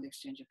the Sound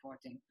Exchange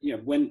reporting. Yeah.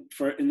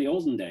 In the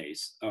olden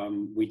days,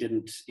 we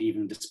didn't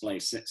even display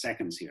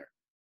seconds here,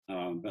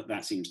 but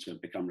that seems to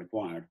have become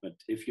required. But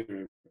if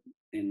you're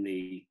in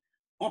the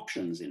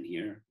options in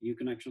here, you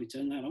can actually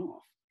turn that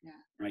off. Yeah.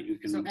 Right. You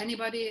can. So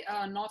anybody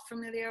not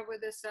familiar with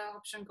this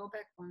option, go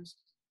back once.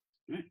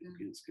 Right,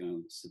 okay, let's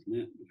go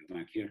submit, go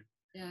back here.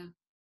 Yeah.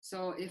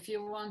 So if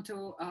you want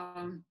to,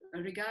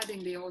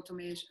 regarding the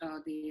automation,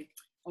 the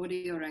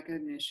audio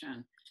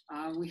recognition,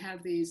 we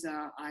have these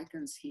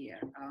icons here,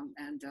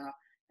 and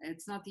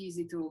it's not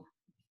easy to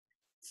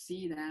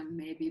see them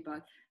maybe,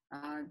 but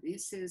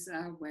this is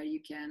where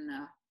you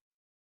can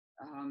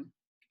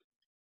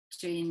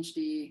change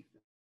the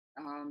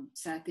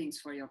settings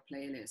for your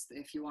playlist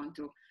if you want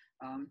to.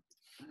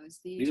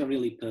 These are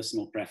really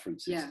personal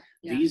preferences. Yeah,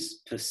 yeah. These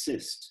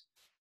persist.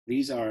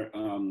 These are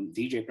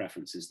DJ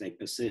preferences. They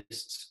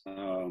persist,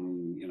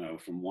 you know,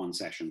 from one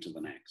session to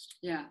the next.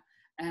 Yeah,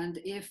 and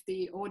if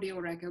the audio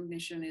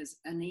recognition is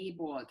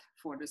enabled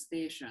for the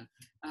station,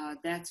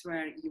 that's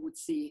where you would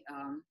see,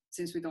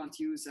 since we don't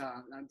use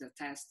the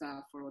test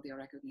for audio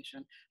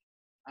recognition,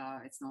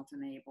 it's not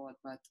enabled,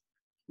 but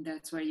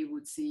that's where you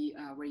would see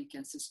where you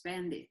can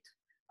suspend it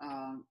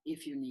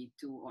if you need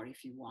to or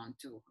if you want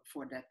to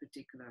for that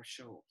particular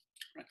show.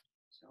 Right.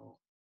 So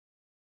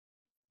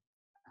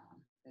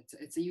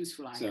it's a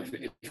useful So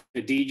icon. if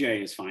a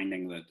DJ is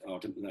finding that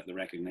the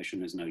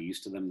recognition is no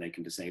use to them, they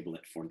can disable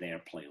it for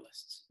their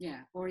playlists. Yeah,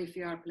 or if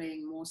you are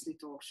playing mostly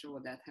talk show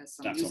that has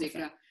some That music,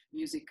 sort of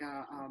music.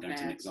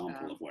 That's an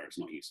example of where it's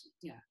not useful.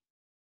 Yeah.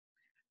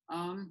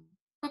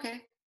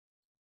 Okay.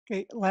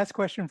 Okay, last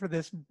question for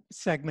this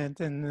segment,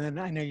 and then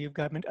I know you've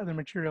got other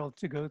material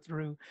to go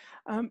through.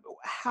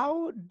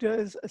 How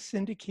does a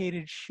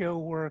syndicated show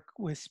work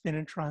with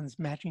Spinitron's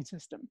matching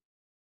system?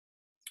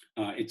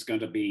 It's going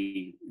to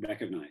be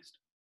recognized.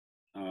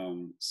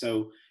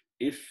 So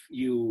if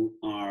you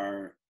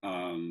are,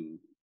 I don't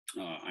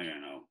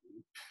know,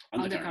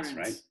 undercurrents,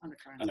 right?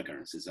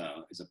 Undercurrents is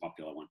a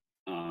popular one,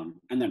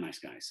 and they're nice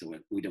guys, so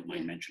we don't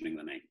mind mentioning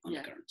the name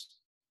undercurrents.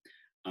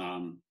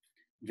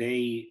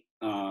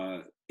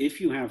 If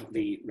you have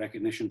the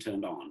recognition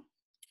turned on,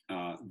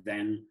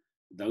 then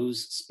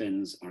those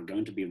spins are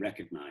going to be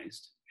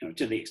recognized, you know,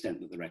 to the extent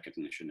that the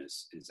recognition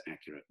is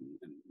accurate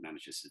and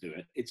manages to do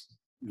it. It's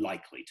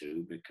likely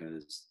to,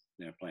 because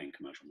they're playing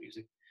commercial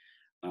music.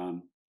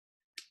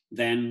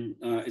 Then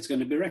it's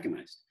going to be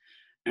recognized.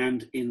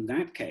 And in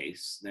that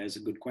case, there's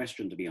a good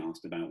question to be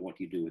asked about what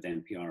you do with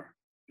NPR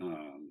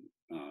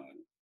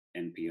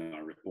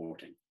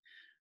reporting.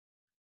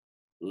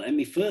 Let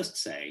me first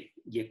say,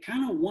 you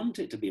kind of want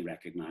it to be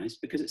recognized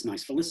because it's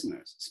nice for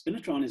listeners.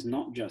 Spinitron is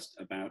not just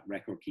about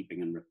record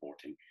keeping and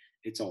reporting.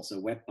 It's also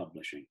web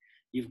publishing.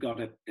 You've got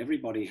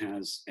everybody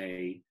has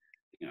a,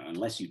 you know,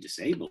 unless you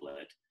disable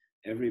it,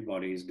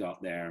 everybody's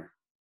got their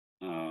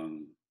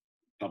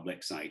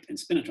public site in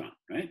Spinitron,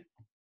 right?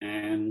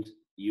 And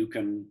you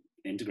can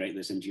integrate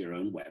this into your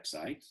own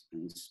website,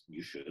 and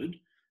you should.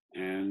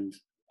 And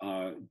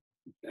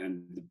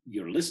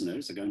your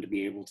listeners are going to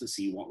be able to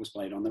see what was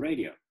played on the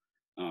radio.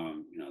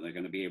 You know, they're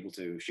going to be able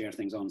to share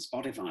things on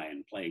Spotify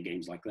and play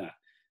games like that.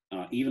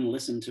 Even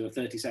listen to a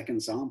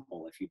 30-second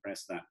sample if you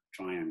press that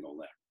triangle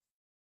there.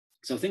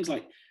 So things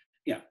like,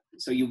 yeah,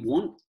 so you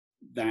want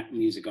that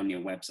music on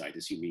your website,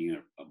 assuming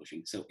you're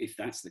publishing. So if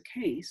that's the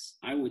case,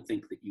 I would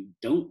think that you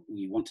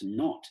want to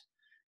not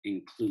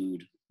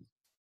include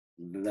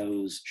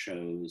those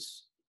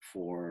shows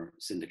for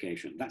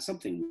syndication. That's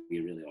something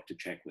we really ought to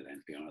check with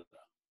NPR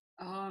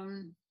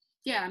though.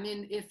 Yeah, I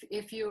mean,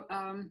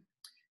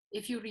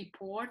 if you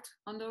report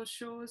on those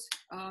shows,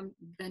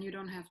 then you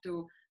don't have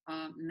to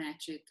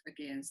match it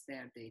against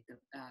their data,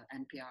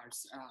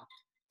 NPR's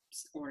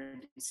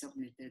already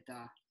submitted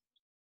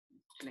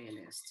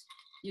playlist.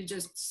 You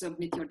just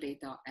submit your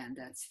data and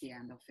that's the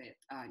end of it.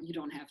 You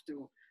don't have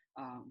to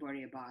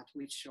worry about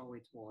which show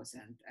it was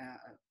and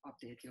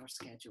update your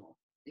schedule.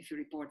 If you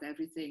report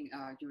everything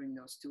during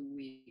those 2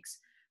 weeks,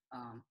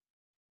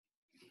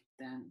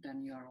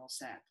 then you're all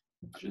set.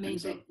 Main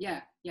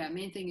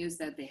thing is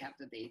that they have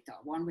the data.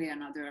 One way or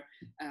another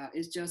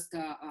is just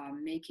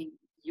making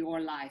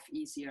your life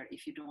easier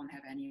if you don't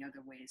have any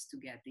other ways to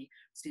get the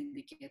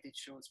syndicated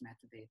shows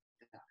metadata.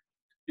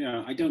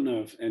 Yeah, I don't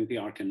know if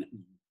NPR can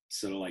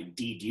sort of like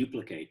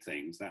deduplicate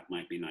things. That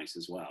might be nice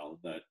as well,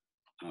 but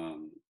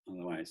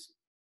otherwise,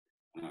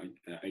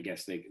 I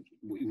guess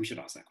we should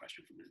ask that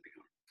question from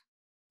NPR.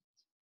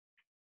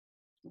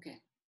 Okay.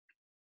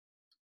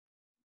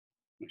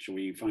 Shall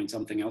we find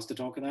something else to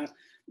talk about?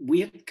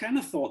 We had kind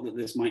of thought that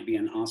this might be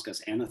an Ask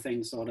Us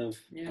Anything sort of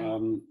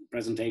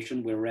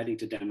presentation. We're ready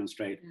to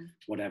demonstrate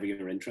whatever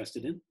you're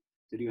interested in.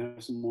 Did you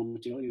have some more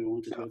material you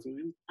wanted to go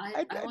through?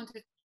 I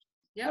wanted.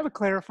 I have a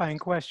clarifying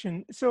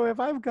question. So if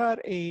I've got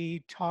a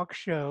talk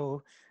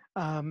show,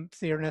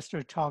 say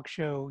Ernesto talk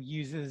show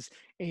uses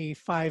a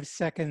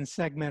 5-second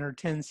segment or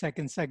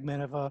 10-second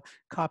segment of a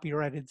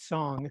copyrighted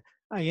song,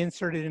 I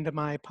insert it into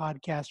my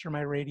podcast or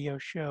my radio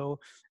show,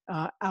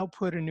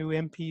 output a new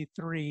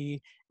MP3,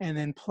 and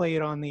then play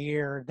it on the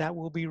air. That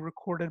will be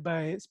recorded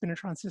by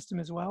Spinitron system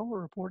as well,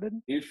 or reported?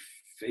 If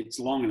it's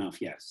long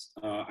enough, yes.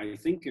 I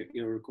think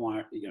you're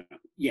required,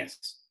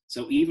 yes.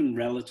 So even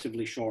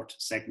relatively short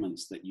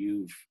segments that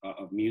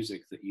of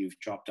music that you've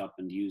chopped up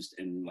and used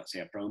in, let's say,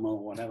 a promo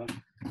or whatever,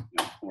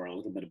 or a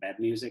little bit of bed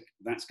music,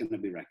 that's going to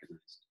be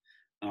recognized.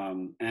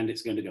 And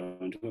it's going to go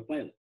into a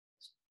playlist.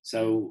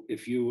 So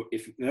if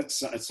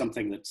that's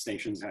something that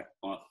stations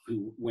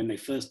who, when they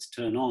first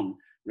turn on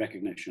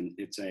recognition,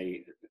 it's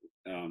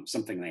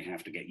something they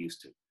have to get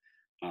used to,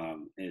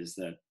 is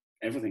that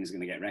everything is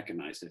going to get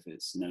recognized if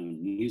it's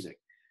known music.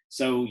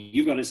 So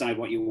you've got to decide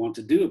what you want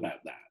to do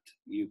about that.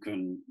 You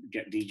can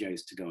get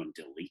DJs to go and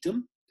delete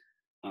them,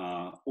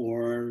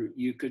 or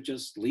you could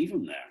just leave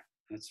them there.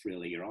 That's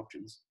really your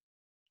options.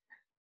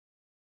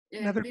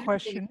 Yeah, Another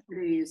question.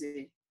 Pretty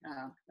easy.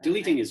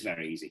 Deleting is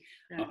very easy,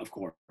 yeah. of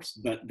course.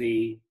 But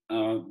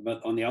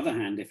but on the other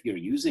hand, if you're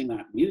using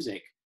that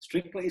music,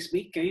 strictly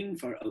speaking,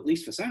 at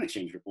least for sound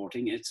exchange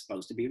reporting, it's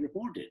supposed to be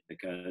reported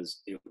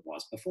because it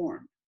was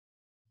performed,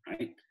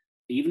 right?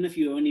 Even if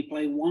you only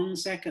play 1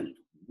 second.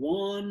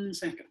 Oh,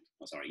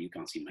 sorry, you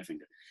can't see my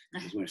finger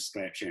because we're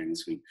sharing the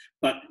screen.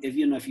 But if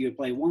you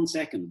play 1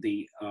 second,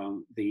 the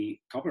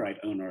copyright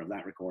owner of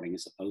that recording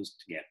is supposed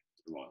to get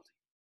royalty.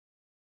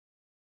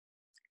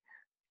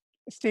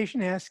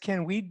 Station asks,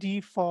 can we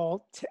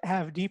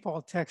have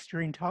default text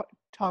during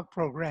talk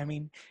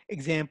programming?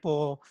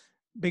 Example,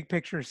 big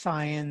picture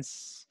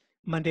science,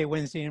 Monday,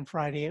 Wednesday, and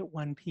Friday at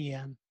 1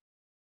 p.m.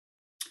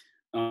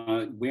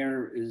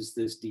 Where is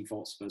this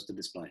default supposed to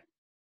display?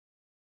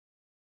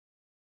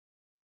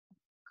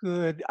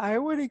 Good. I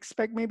would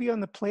expect maybe on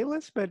the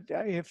playlist, but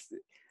if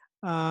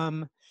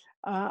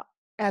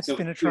at So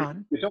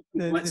Spinitron.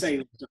 Let's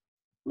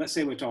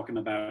say we're talking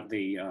about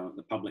the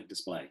public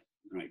display,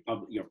 right?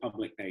 Your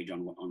public page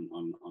on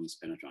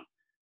Spinitron,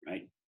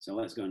 right? So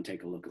let's go and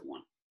take a look at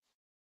one.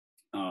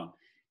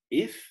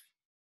 If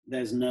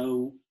there's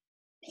no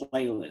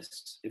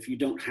playlist, if you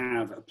don't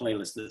have a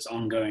playlist that's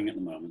ongoing at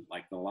the moment,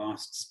 like the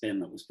last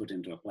spin that was put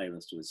into a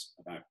playlist was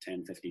about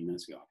 10, 15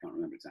 minutes ago, I can't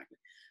remember exactly,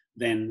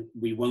 then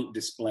we won't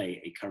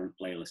display a current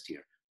playlist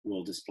here.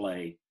 We'll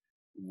display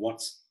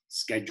what's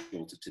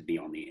scheduled to be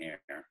on the air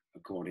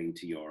according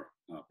to your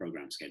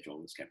program schedule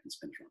that's kept in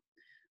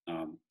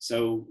Spinitron.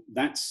 So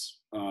that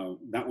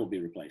will be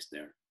replaced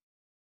there,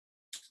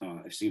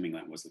 assuming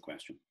that was the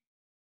question.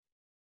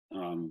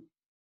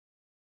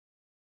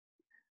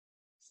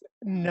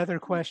 Another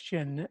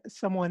question,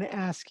 someone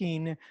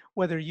asking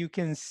whether you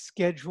can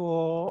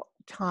schedule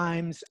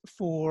times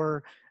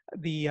for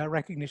the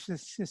recognition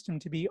system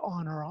to be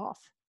on or off.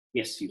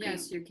 Yes, you can.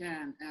 Yes, you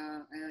can.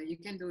 You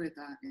can do it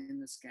in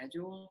the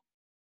schedule.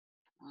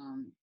 I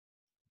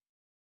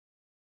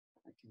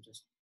can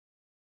just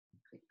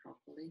click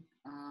properly.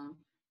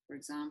 For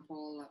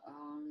example,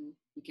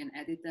 you can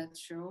edit that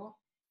show.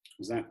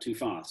 Was that too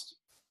fast?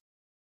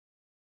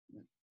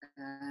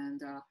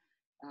 And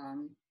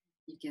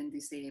you can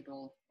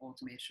disable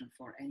automation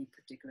for any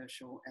particular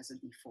show as a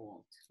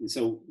default. And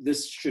so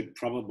this should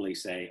probably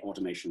say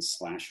automation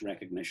 /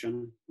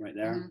 recognition right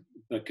there,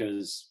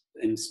 because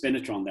in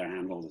Spinitron, their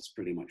handle is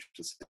pretty much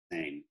the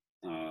same.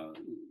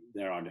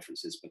 There are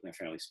differences, but they're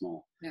fairly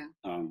small. Yeah.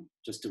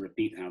 Just to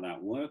repeat how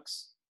that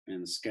works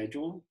in the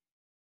schedule,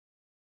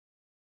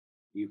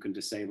 you can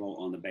disable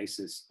on the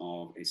basis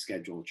of a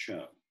scheduled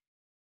show,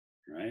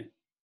 right?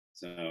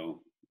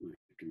 So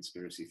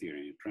conspiracy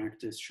theory and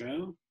practice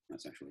show,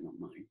 that's actually not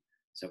mine.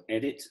 So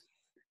edit,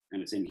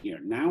 and it's in here.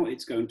 Now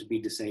it's going to be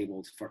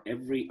disabled for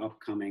every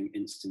upcoming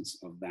instance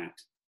of that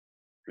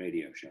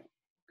radio show,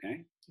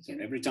 okay? So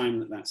every time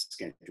that that's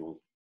scheduled,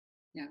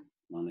 yeah,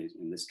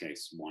 in this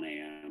case, 1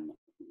 a.m.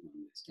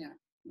 Yeah,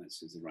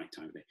 this is the right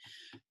time of day.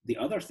 The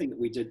other thing that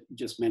we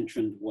just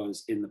mentioned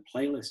was in the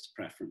playlist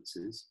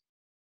preferences.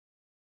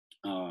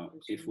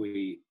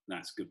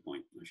 That's a good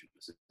point. I should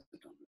have said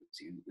that on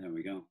the, there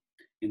we go.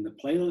 In the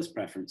playlist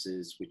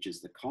preferences, which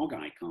is the cog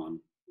icon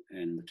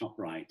in the top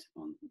right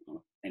on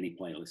any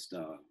playlist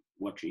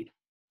worksheet,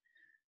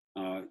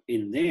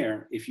 in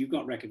there, if you've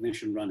got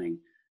recognition running,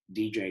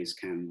 DJs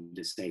can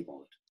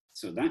disable it.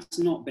 So that's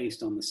not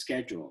based on the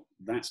schedule,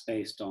 that's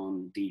based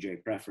on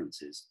DJ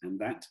preferences. And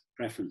that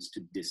preference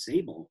to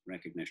disable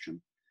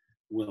recognition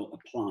will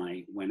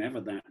apply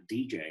whenever that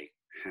DJ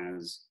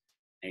has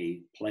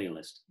a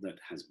playlist that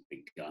has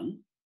begun,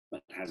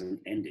 but hasn't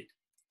ended.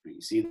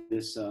 You see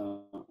this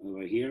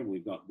over here,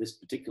 we've got this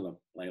particular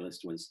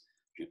playlist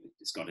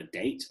it's got a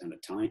date and a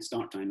time,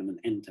 start time and an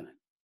end time.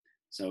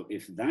 So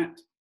if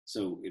that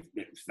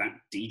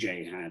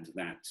DJ had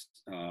that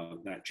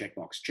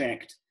checkbox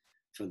checked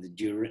for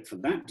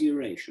that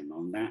duration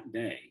on that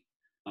day,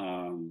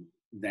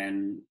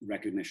 then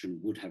recognition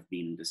would have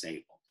been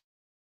disabled.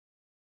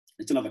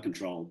 It's another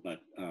control, but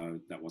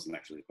that wasn't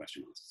actually the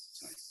question asked.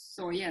 Sorry.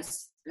 So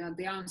yes,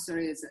 the answer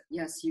is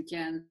yes, you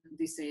can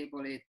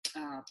disable it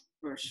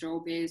per show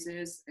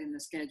basis in the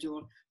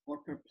schedule or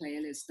per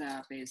playlist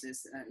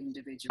basis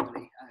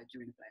individually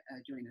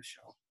during a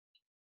show.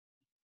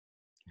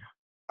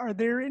 Are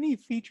there any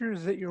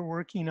features that you're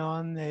working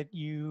on that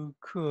you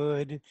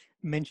could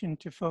mention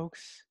to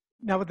folks?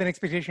 Not with an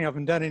expectation you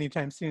haven't done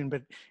anytime soon,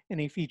 but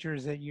any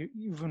features that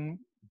you've been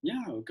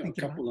we've got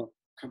a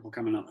couple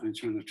coming up. I'm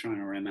trying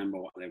to remember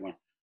what they were.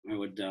 I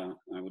would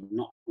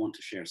not want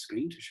to share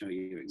screen to show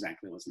you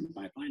exactly what's in the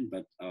pipeline,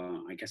 but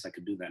I guess I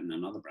could do that in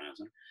another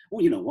browser. Oh,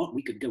 you know what?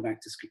 We could go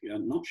back to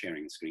not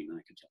sharing the screen.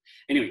 I could.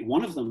 Anyway,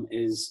 one of them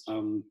is.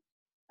 One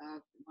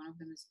of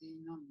them is the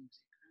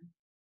non-music, right?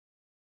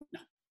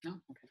 No. No.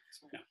 Okay.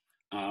 Sorry.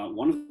 No.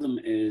 One of them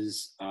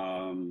is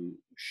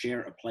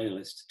share a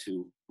playlist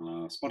to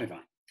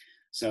Spotify.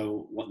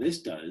 So what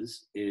this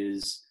does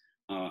is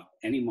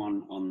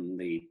anyone on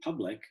the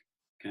public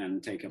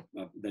can take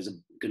there's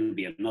going to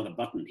be another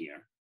button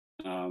here.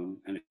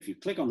 And if you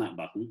click on that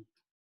button,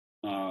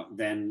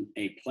 then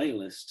a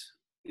playlist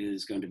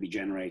is going to be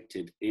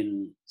generated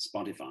in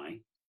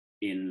Spotify,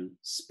 in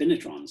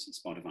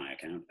Spinitron's Spotify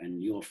account,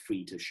 and you're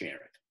free to share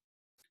it.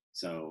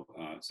 So,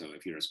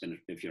 if you're a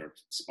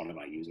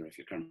Spotify user, if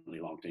you're currently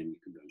logged in, you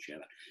can go and share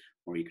that,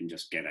 or you can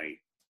just get a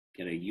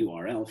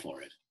URL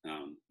for it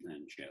and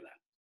share that.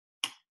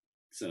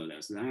 So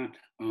there's that.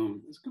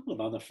 There's a couple of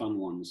other fun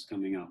ones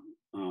coming up.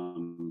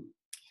 One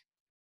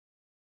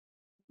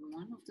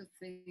of the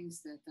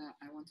things that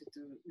I wanted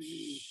to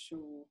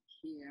show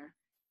here,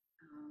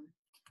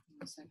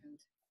 1 second.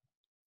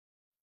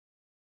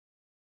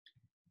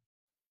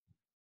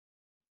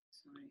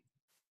 Sorry.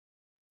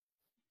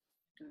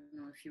 Don't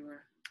know if you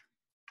were.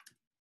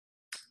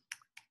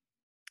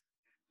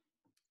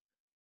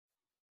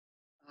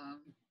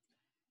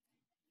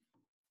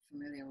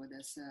 Familiar with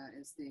this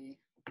is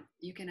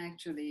you can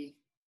actually,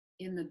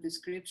 in the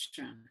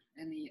description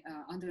and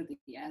under the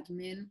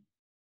admin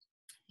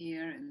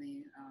here in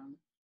the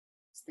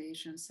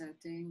station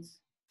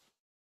settings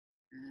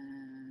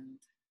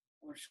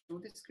or show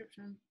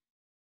description,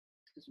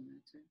 doesn't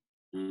matter.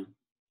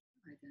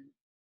 I didn't.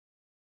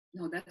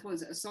 No, that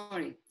was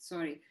sorry.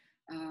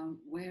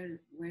 Where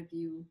do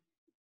you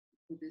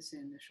put this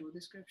in, the show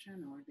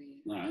description or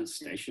the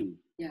station?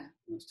 Yeah,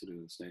 that's to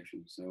do with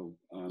station. So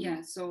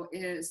so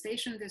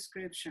station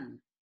description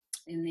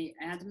in the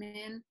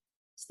admin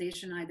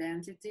station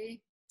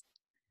identity.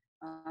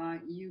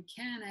 You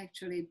can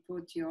actually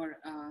put your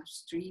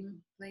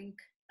stream link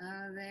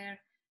there,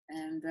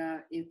 and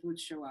it would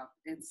show up.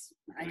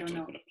 I don't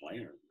know. Put a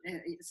player.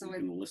 So you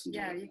can listen to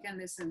it. you can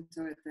listen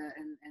to it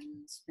in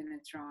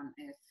Spinitron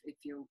if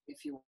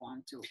you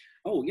want to.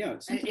 Oh yeah,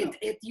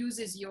 it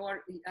uses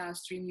your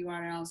stream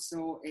URL,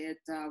 so it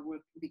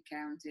will be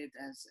counted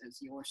as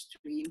your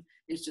stream.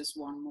 It's just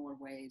one more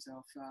ways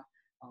of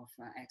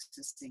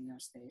accessing your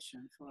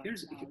station for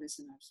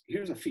listeners.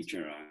 Here's a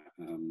feature,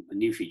 a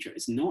new feature.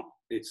 It's not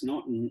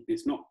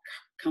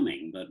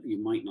coming, but you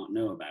might not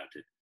know about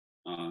it.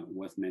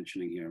 Worth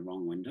mentioning here.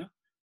 Wrong window.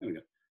 There we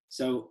go.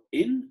 So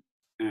in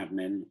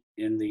admin,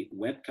 in the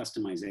web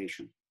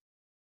customization,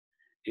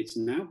 it's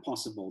now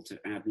possible to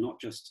add not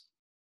just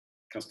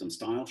custom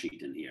style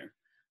sheet in here,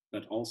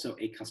 but also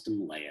a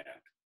custom layout.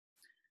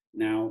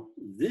 Now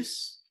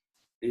this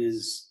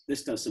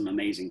does some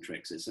amazing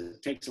tricks.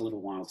 It takes a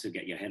little while to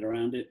get your head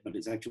around it, but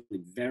it's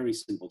actually very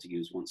simple to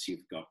use once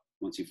you've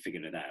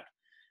figured it out.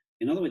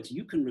 In other words,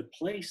 you can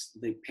replace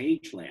the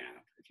page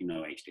layout, if you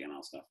know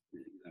HTML stuff,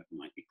 that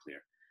might be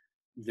clear.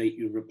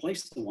 You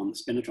replace the one that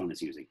Spinitron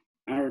is using.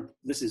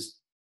 This is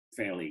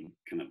fairly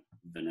kind of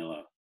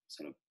vanilla,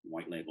 sort of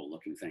white label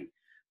looking thing,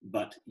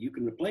 but you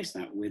can replace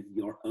that with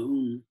your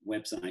own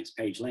website's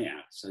page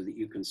layout so that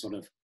you can sort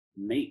of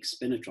make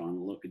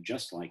Spinitron look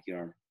just like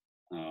your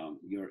own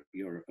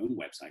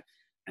website.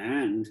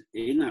 And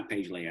in that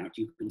page layout,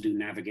 you can do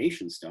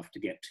navigation stuff to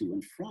get to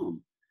and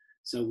from.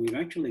 So we've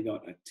actually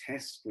got a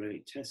test.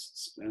 Do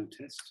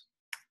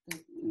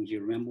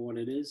you remember what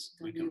it is?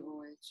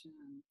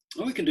 WOHM.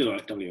 Oh, we can do a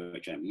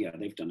WOHM. Yeah,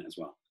 they've done it as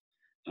well.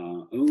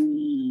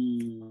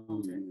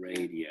 Ohm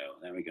Radio.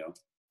 There we go.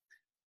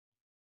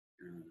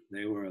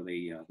 They were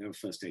the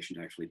first station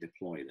to actually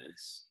deploy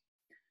this.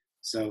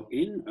 So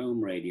in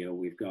Ohm Radio,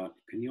 we've got.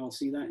 Can you all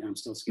see that? I'm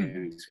still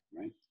scaring,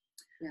 right?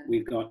 Yeah.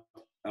 We've got.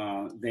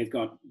 They've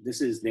got.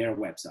 This is their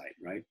website,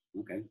 right?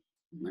 Okay,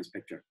 nice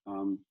picture.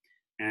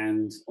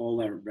 And all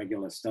their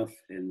regular stuff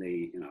in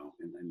the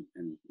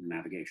in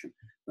navigation.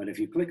 But if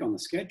you click on the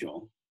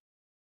schedule,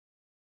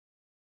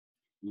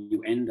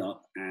 you end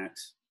up at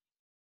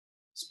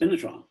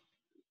Spinitron.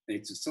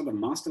 It's sort of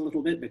masked a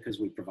little bit because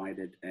we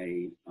provided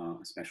a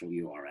special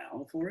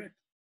URL for it.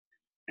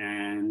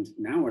 And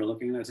now we're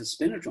looking at a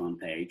Spinitron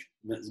page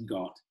that's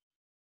got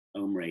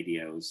Ohm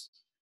Radio's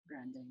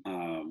branding,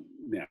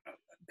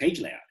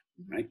 page layout,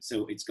 right?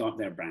 So it's got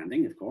their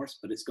branding, of course,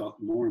 but it's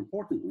got, more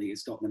importantly,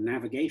 it's got the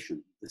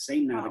navigation, the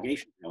same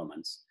navigation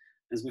elements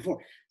as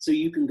before. So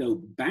you can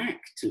go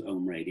back to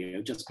Ohm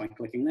Radio just by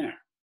clicking there.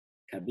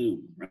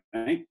 Kaboom,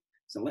 right?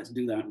 So let's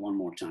do that one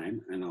more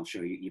time, and I'll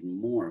show you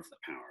even more of the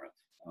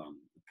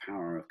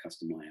power of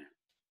custom layout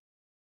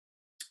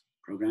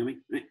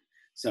programming. Right?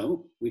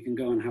 So we can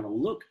go and have a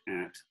look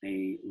at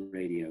a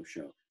radio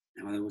show.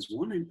 Now there was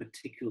one in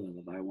particular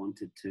that I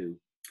wanted to,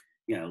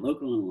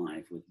 Local and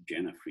Live with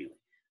Jenna Freely.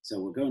 So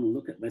we're going to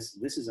look at this.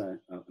 This is a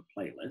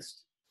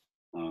playlist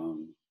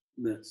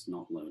that's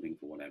not loading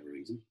for whatever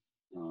reason.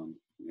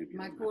 Maybe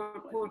my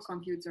poor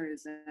computer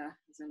is a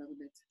little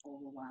bit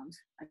overwhelmed.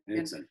 I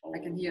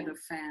can hear the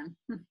fan.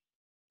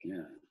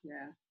 Yeah.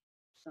 Yeah.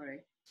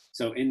 Sorry.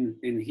 So in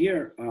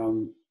here,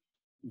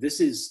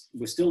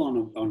 we're still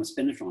on a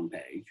Spinitron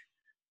page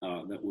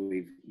that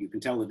you can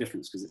tell the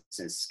difference because it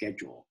says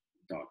schedule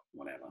dot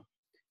whatever.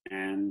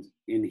 And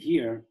in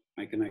here,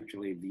 I can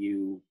actually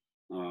view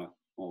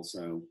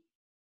also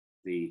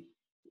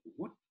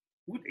what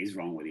is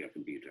wrong with your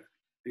computer?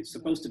 It's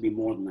supposed to be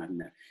more than that in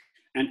there.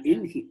 And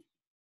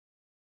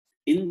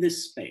in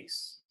this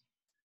space,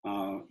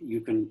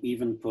 you can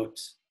even put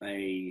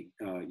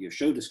your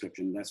show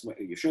description. That's what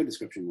your show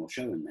description will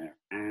show in there.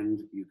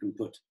 And you can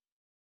put,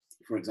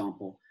 for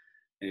example,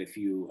 if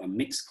you a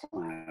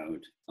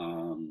Mixcloud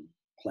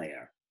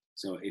player.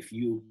 So I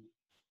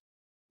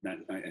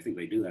think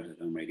they do that at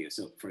home radio.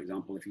 So for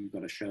example, if you've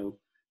got a show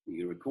that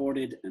you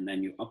recorded and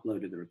then you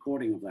uploaded the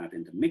recording of that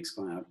into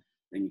Mixcloud,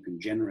 then you can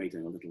generate a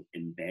little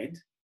embed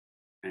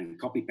and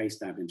copy paste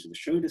that into the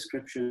show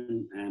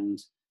description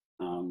and,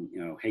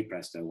 hey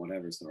presto,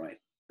 whatever is the right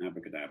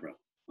abracadabra,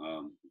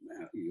 the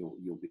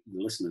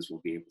listeners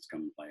will be able to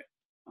come and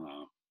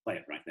play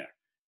it right there.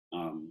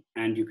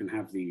 And you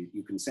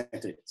can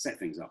set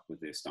things up with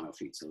the style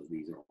sheet so that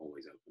these are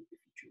always open if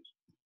you choose.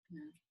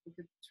 Yeah, we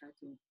could try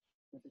to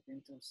put it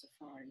into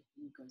Safari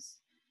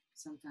because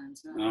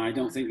sometimes. I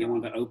don't think you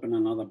want to open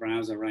another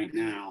browser right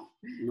now,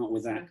 not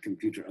with that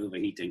computer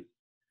overheating.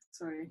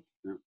 Sorry.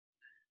 No.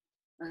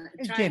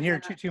 You can't hear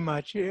too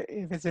much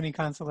if it's any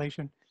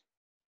consolation.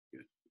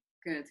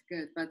 Good.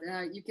 But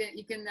you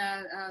can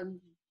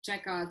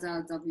check out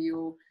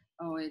WOH,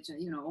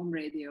 Home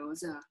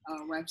Radio's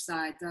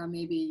website.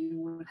 Maybe you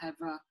will have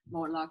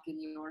more luck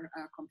in your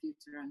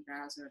computer and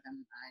browser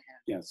than I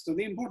have. Yeah. So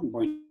the important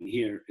point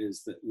here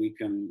is that we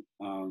can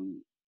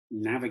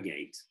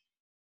navigate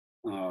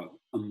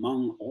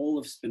among all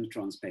of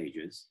Spinitron's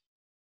pages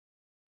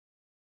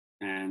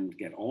and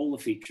get all the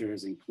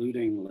features,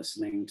 including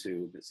listening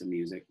to bits of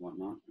music,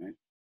 whatnot, right?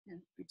 Yeah.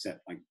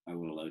 Except I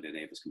will load at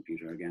Ava's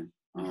computer again,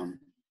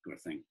 sort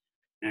of thing.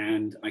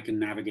 And I can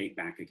navigate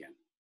back again.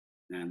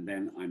 And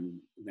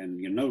then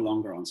you're no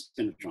longer on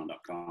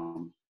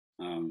spinitron.com.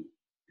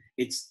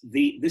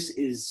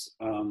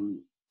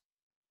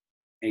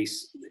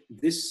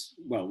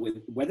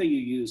 Whether you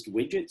used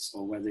widgets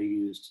or whether you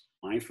used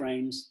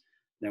iframes,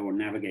 there were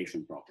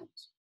navigation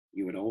problems.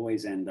 You would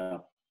always end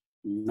up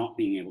not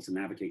being able to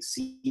navigate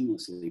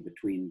seamlessly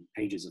between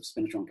pages of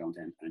Spinitron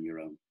content and your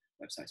own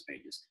website's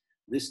pages.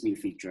 This new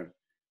feature,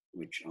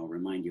 which I'll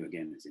remind you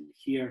again is in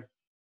here,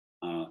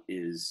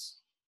 is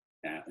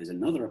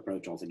another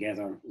approach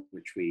altogether,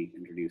 which we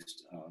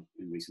introduced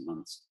in recent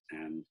months.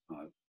 And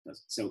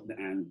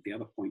and the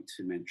other point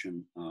to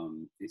mention,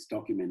 it's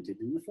documented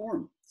in the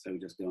forum. So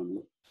just go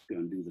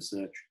and do the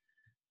search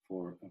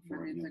for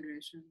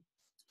integration,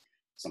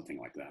 something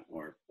like that,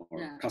 or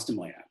yeah. Custom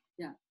layout.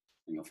 Yeah.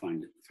 And you'll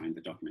find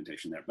the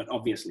documentation there. But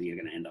obviously, you're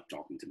going to end up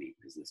talking to me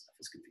because this stuff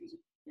is confusing.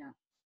 Yeah.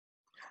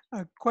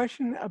 A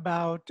question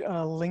about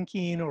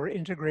linking or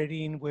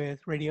integrating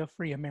with Radio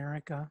Free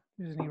America.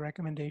 Is there any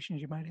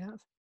recommendations you might have?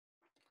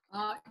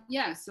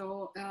 Yeah,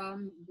 so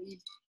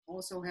we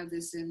also have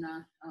this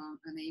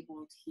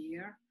enabled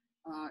here.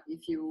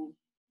 If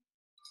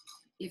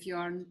you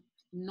are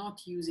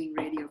not using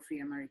Radio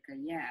Free America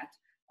yet,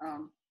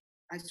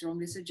 I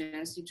strongly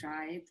suggest you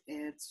try it.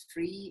 It's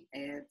free,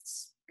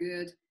 it's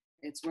good,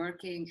 it's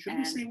working. Should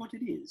we say what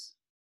it is?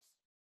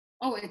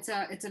 Oh, it's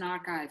an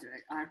archiving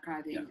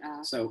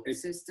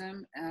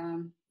system.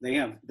 They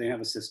have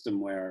a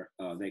system where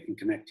they can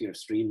connect to your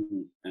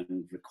stream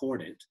and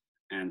record it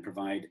and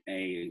provide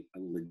a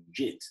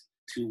legit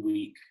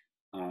 2-week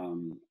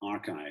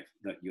archive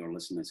that your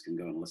listeners can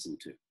go and listen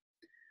to.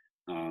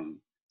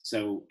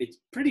 So it's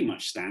pretty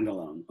much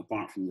standalone,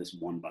 apart from this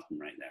one button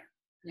right there.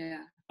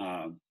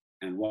 Yeah.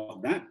 And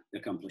what that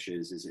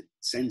accomplishes is it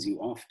sends you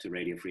off to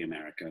Radio Free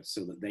America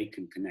so that they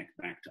can connect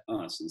back to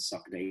us and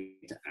suck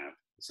data out,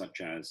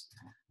 such as,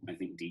 I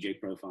think, DJ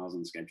profiles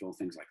and schedule,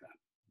 things like that.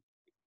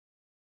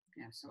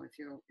 Yeah, so if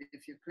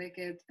you click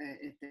it,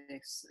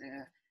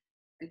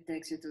 it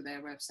takes you to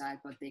their website,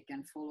 but they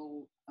can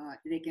follow,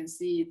 they can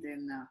see it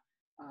in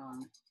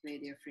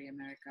Radio Free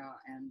America,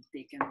 and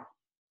they can,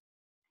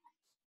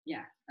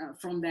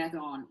 from that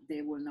on,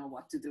 they will know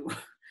what to do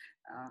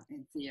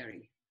in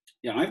theory.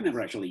 Yeah, I've never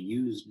actually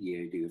used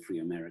Radio Free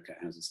America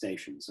as a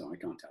station, so I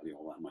can't tell you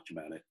all that much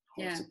about it.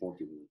 I'll support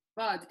you with it.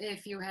 But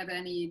if you have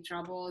any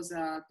troubles,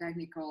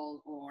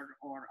 technical or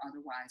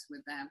otherwise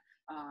with them,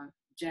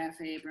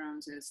 Jeff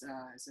Abrams is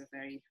a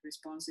very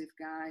responsive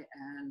guy,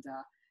 and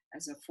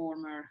as a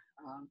former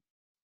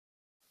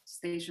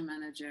station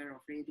manager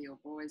of Radio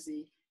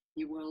Boise,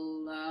 he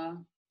will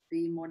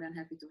be more than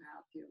happy to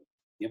help you.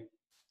 Yep.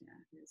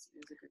 Yeah, it's a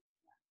good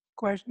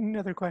question.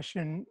 Another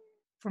question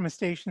from a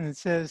station that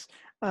says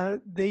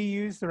they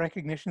use the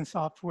recognition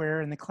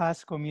software, and the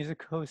classical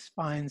music host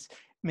finds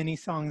many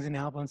songs and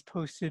albums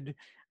posted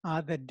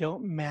that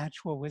don't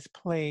match what was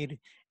played,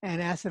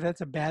 and asks if that's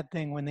a bad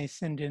thing when they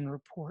send in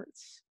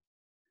reports.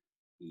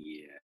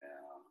 Yeah,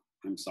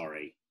 I'm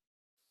sorry.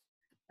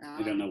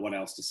 I don't know what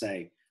else to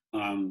say.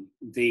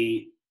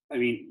 The I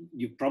mean,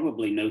 you've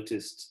probably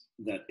noticed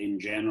that in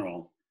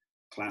general,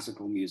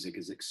 classical music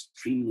is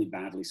extremely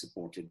badly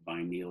supported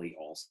by nearly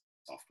all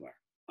software.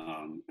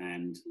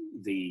 And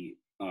the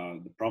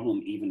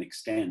problem even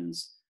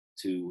extends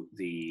to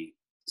the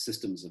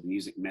systems of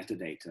music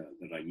metadata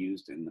that are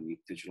used in the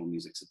digital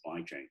music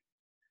supply chain.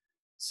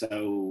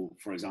 So,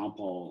 for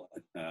example,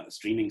 a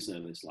streaming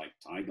service like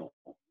Tidal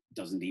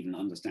doesn't even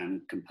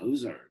understand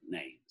composer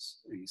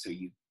names. So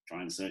you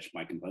try and search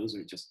by composer,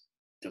 it just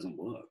doesn't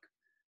work.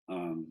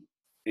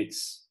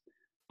 It's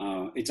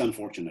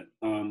unfortunate.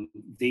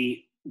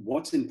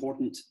 What's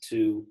important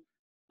to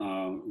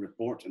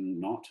report and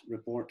not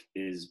report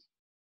is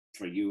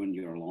for you and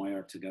your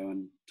lawyer to go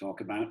and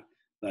talk about.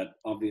 But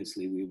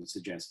obviously, we would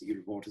suggest that you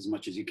report as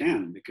much as you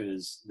can,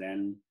 because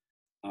then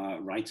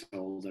rights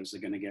holders are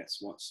going to get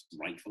what's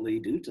rightfully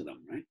due to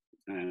them, right?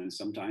 And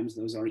sometimes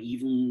those are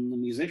even the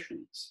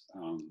musicians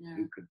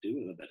who could do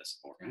with a bit of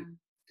support, right?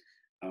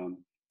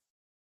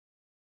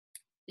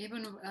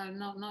 Even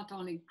not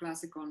only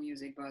classical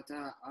music, but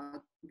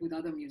with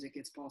other music,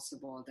 it's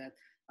possible that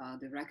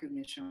the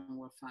recognition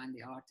will find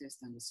the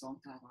artist and the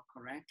song title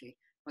correctly.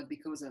 But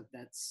because of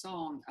that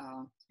song,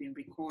 it's been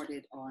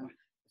recorded on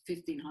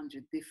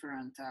 1,500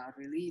 different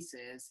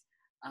releases,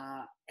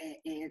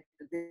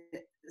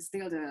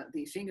 still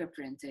the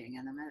fingerprinting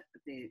and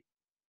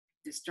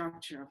the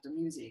structure of the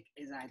music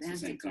is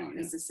identical.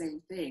 It's the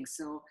same thing.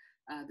 So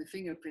the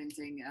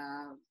fingerprinting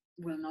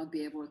will not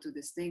be able to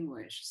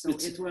distinguish. So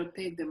it will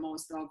pick the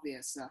most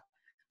obvious.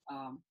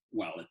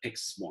 Well, it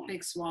picks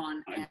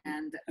one.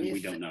 And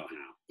we don't know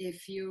how.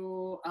 If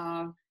you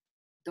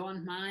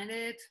don't mind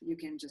it, you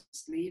can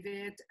just leave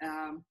it.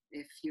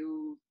 If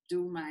you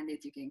do mind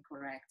it, you can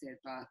correct it.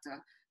 But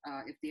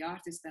if the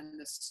artist and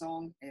the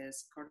song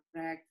is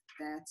correct,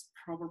 that's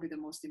probably the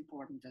most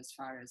important as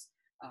far as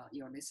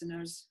your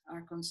listeners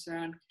are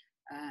concerned.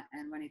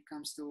 And when it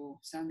comes to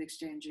sound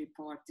exchange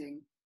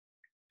reporting,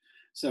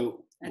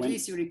 so at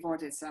least you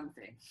reported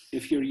something.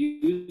 If you're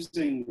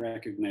using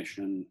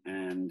recognition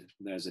and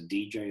there's a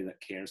DJ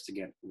that cares to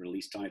get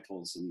release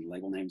titles and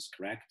label names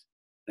correct,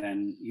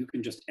 then you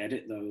can just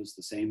edit those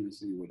the same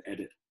as you would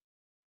edit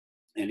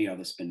any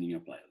other spin in your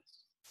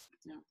playlist.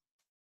 Yeah.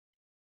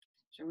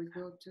 Shall we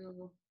go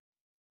to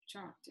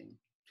charting?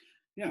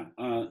 Yeah,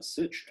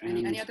 search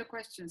and any other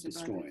questions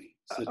destroy.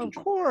 Of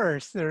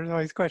course, there's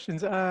always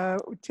questions.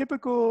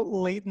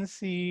 Typical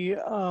latency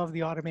of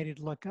the automated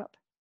lookup.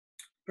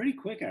 Pretty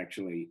quick,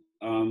 actually.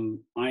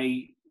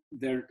 I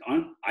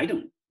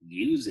don't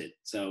use it,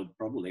 so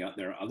probably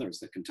there are others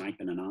that can type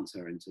in an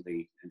answer into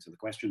the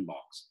question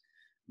box.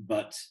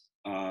 But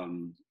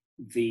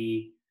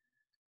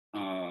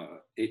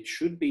it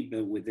should be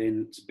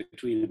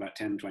between about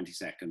 10 and 20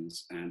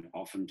 seconds, and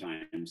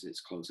oftentimes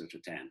it's closer to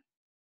 10.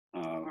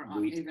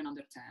 Or even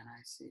under 10,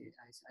 I see.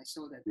 I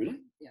saw that. Really?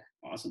 Yeah.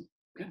 Awesome.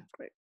 Okay.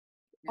 Great.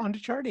 Yeah. On to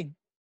charting.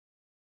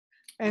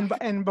 And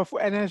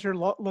as you're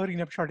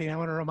loading up charting, I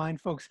want to remind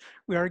folks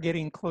we are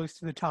getting close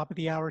to the top of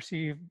the hour. So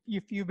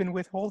if you've been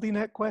withholding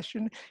that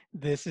question,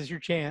 this is your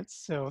chance.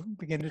 So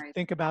begin to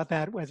think about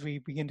that as we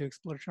begin to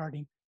explore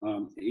charting.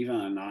 Eva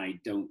and I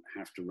don't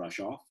have to rush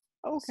off.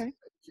 Okay.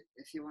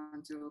 If you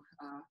want to.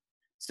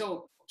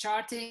 So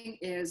charting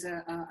is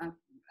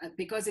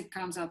because it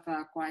comes up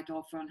quite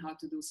often. How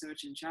to do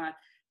search and chart?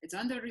 It's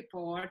under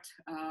report.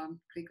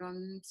 Click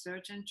on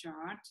search and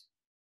chart.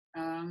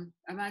 Am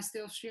I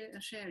still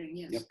sharing?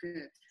 Yes, yep.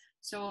 Good.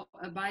 So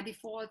by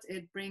default,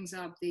 it brings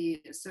up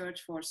the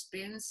search for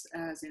spins,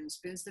 as in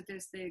spin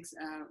statistics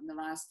the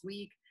last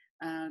week.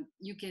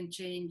 You can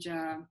change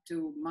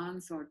to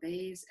months or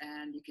days,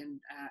 and you can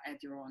add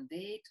your own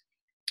date,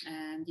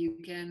 and you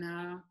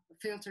can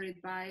filter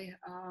it by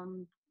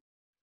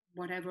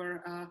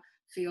whatever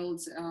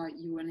fields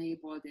you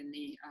enabled in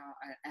the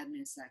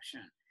admin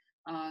section.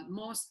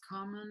 Most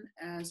common,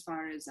 as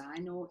far as I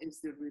know, is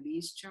the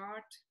release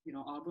chart,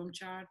 album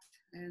chart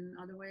in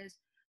other ways.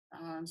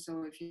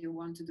 So if you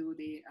want to do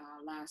the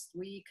last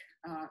week,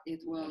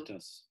 it will... Let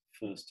us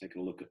first take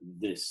a look at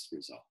this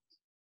result.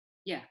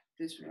 Yeah,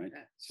 this right.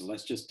 So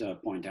let's just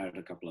point out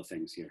a couple of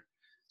things here.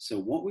 So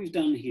what we've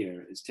done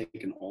here is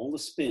taken all the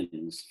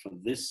spins for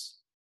this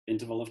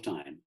interval of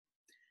time,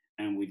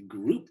 and we've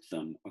grouped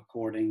them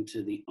according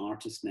to the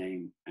artist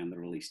name and the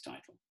release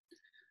title.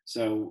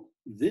 So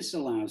this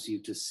allows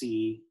you to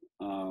see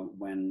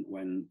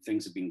when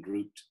things have been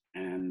grouped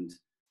and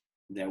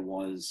there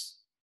was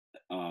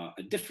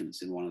a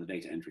difference in one of the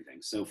data entry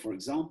things. So for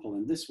example,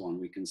 in this one,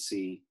 we can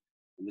see,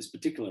 in this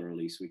particular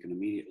release, we can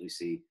immediately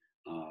see,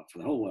 for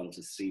the whole world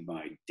to see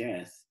by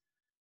death,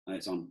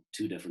 it's on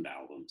two different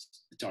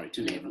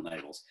different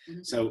labels.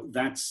 Mm-hmm. So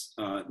that's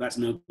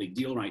no big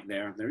deal right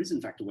there. There is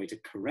in fact a way to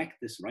correct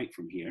this right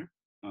from here.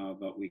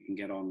 But we can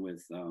get on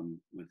with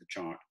the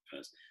chart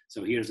first.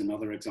 So here's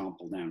another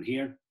example down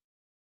here.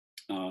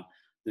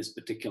 This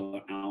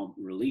particular album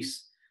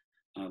release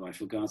by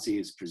Fugazi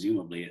is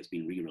presumably it's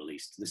been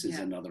re-released. This is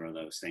another of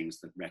those things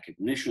that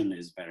recognition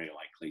is very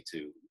likely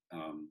to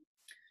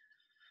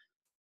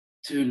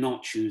to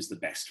not choose the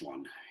best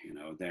one. You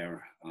know,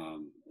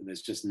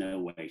 there's just no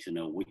way to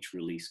know which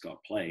release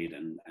got played,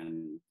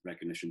 and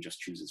recognition just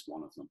chooses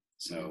one of them.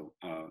 So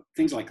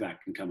things like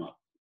that can come up.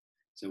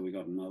 So we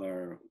got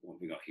another, what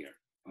we got here?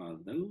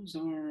 Those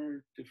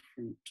are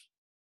different.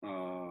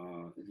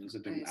 Those are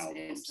different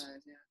albums,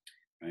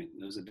 yeah. Right?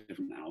 Those are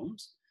different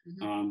albums,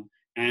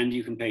 and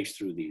you can page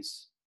through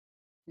these.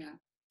 Yeah.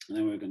 And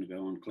then we're going to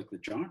go and click the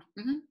chart.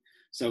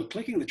 So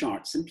clicking the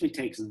chart simply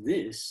takes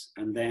this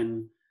and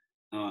then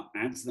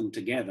adds them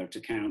together to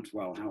count,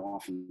 well, how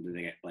often do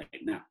they get played?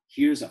 Now,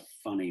 here's a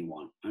funny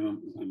one.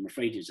 I'm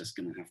afraid you're just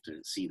going to have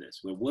to see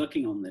this. We're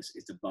working on this.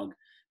 It's a bug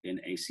in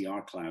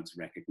ACR Cloud's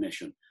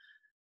recognition.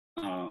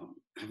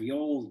 Have you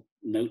all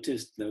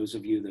noticed, those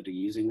of you that are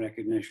using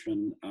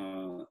recognition,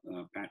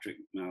 Patrick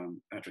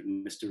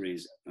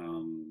Mystery's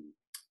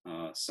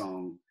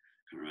song,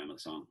 I can't remember the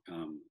song.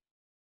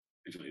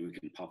 Usually we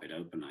can pop it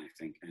open, I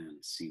think,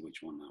 and see which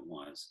one that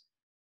was.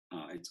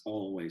 It's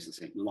always the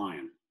same.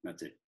 Lion,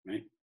 that's it,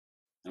 right?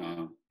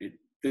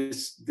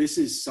 This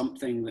is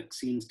something that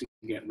seems to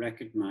get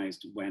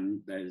recognized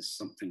when there's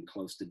something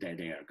close to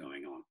dead air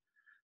going on.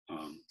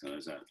 So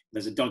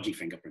there's a dodgy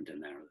fingerprint in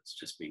there that's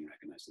just being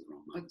recognized at the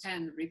wrong moment. But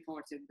 10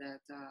 reported that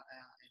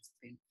it's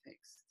been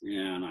fixed.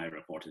 Yeah, and I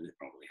reported it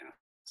probably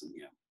hasn't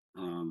yet.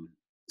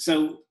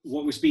 So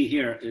what we see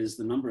here is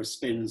the number of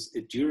spins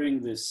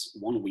during this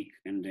 1 week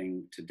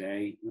ending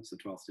today. That's the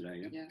 12th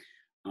today, yeah?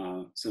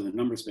 Yeah. So the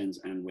number of spins,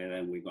 and where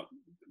then we've got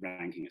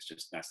ranking, it's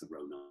just, that's the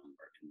row number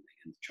in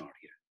the chart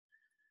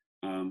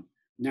here.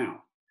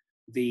 Now,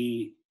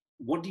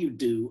 what do you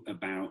do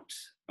about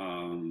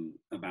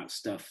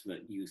stuff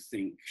that you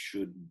think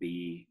should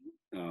be,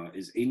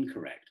 is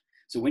incorrect?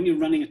 So when you're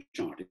running a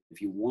chart, if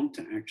you want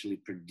to actually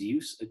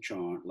produce a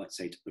chart, let's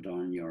say to put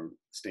on your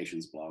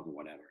station's blog or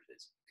whatever it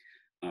is,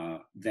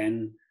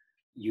 then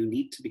you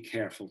need to be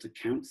careful to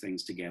count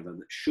things together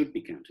that should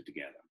be counted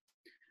together.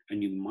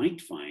 And you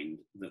might find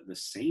that the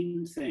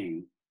same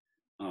thing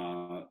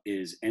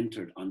is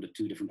entered under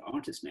 2 different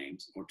artist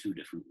names or 2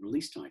 different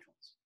release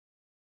titles.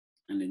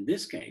 And in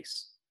this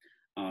case,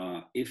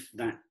 if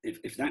that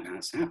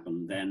has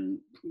happened,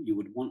 then you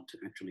would want to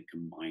actually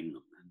combine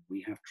them. And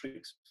we have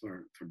tricks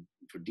for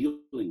dealing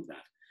with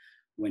that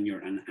when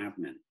you're an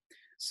admin.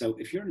 So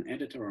if you're an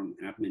editor or an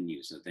admin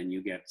user, then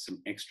you get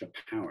some extra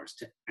powers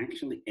to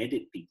actually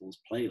edit people's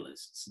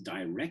playlists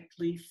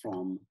directly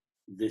from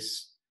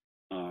this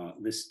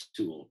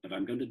tool. But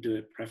I'm going to do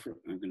it.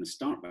 I'm going to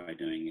start by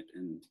doing it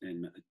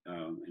in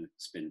a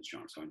spin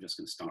chart. So I'm just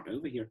going to start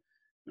over here.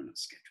 No, not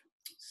schedule.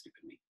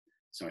 Stupid me.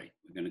 Sorry.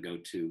 We're going to go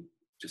to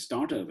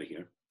start over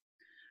here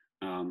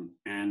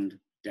and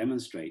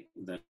demonstrate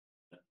that,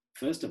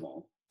 first of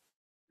all,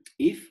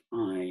 if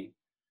I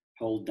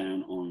hold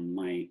down on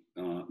my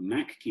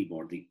Mac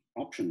keyboard the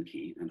Option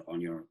key, and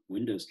on your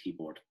Windows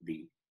keyboard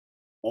the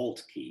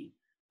Alt key,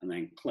 and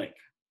then click,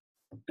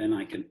 then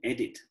I can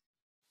edit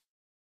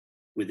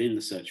within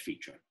the search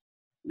feature.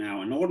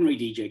 Now, an ordinary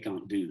DJ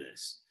can't do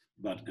this,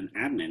 but an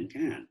admin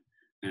can,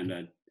 and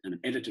an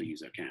editor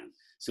user can.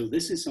 So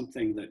this is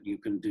something that you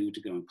can do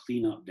to go and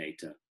clean up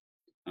data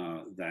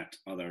that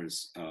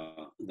others,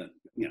 that,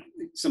 you know,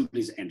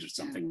 somebody's entered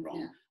something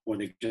wrong, or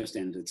they've just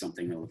entered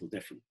something a little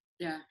different.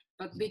 Yeah,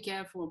 but be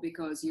careful,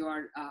 because you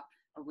are,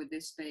 with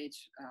this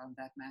page,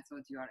 that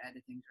method, you are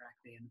editing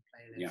directly in the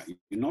playlist. Yeah,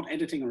 you're not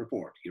editing a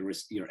report,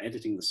 you're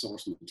editing the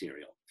source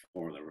material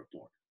for the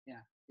report.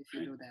 Yeah, if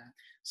you do that.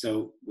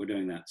 So we're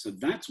doing that. So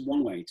that's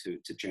one way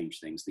to change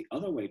things. The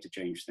other way to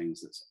change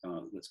things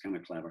that's kind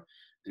of clever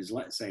is,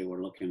 let's say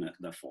we're looking at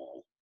the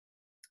fall.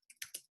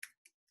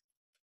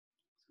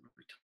 So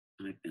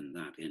we're typing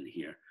that in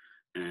here.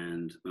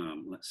 And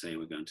let's say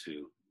we're going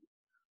to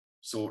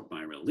sort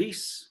by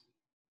release.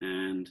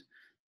 And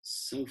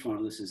so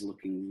far this is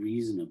looking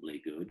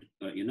reasonably good.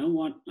 But you know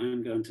what?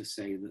 I'm going to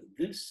say that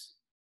this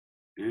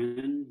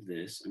and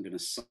this, I'm going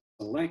to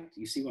select,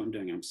 you see what I'm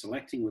doing? I'm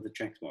selecting with a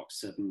checkbox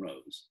certain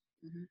rows.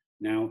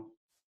 Now,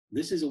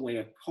 this is a way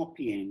of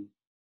copying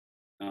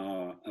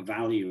a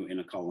value in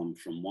a column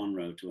from one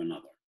row to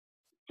another.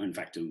 In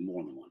fact, to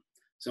more than one.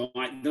 So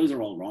those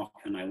are all rock,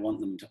 and I want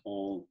them to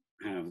all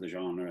have the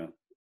genre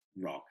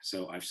rock.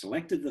 So I've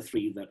selected the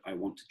 3 that I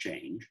want to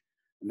change,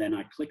 and then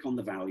I click on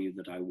the value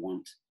that I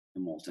want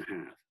them all to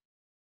have.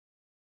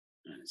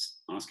 And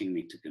it's asking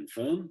me to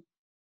confirm.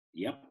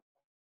 Yep.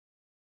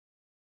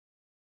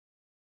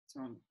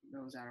 So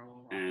those are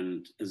all.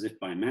 And as if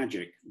by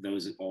magic,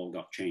 those all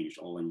got changed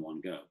all in one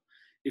go.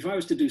 If I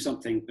was to do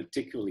something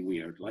particularly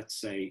weird,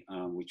 let's say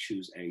we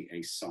choose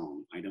a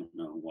song. I don't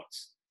know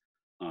what's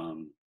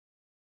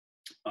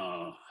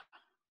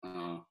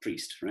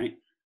Priest, right?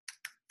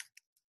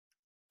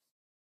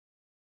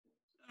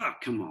 Ah,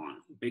 come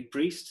on, Big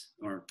Priest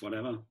or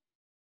whatever.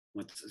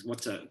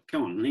 What's a,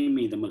 come on, name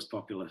me the most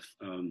popular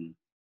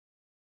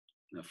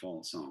the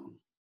fall song.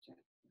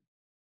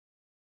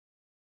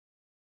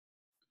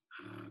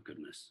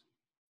 Goodness.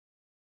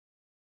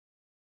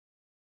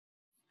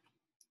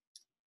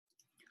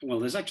 Well,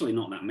 there's actually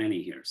not that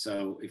many here.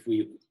 So if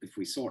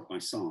we sort by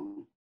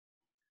song,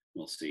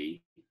 we'll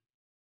see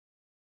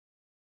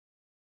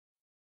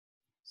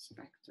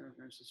Vector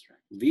versus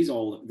rector.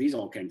 These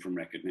all came from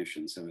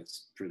recognition, so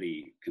it's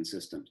pretty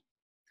consistent.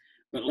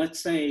 But let's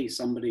say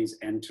somebody's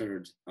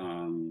entered.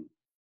 It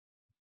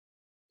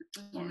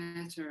doesn't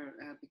matter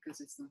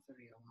because it's not a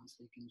real one,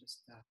 so you can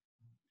just.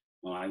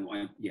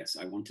 Well, yes,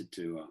 I wanted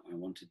to,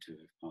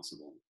 if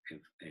possible,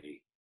 give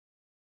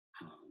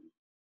a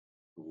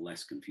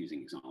less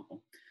confusing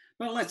example.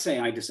 But let's say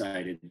I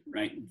decided,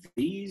 right,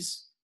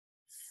 these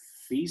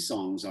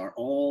songs are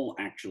all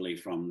actually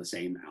from the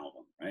same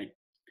album, right?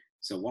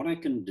 So what I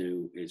can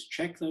do is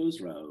check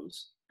those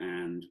rows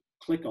and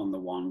click on the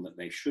one that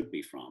they should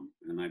be from.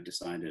 And I've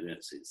decided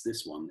it's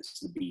this one, it's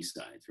the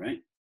B-sides,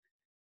 right?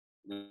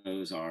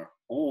 Those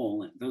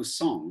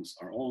songs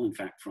are all in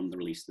fact from the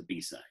release, the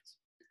B-sides.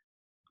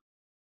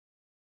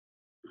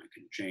 I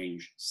can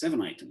change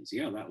 7 items.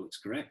 Yeah, that looks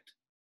correct.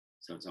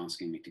 So it's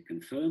asking me to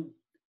confirm,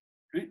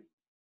 right?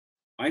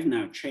 I've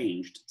now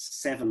changed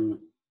 7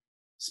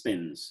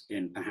 spins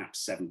in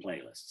perhaps 7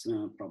 playlists.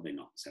 No, probably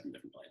not 7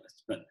 different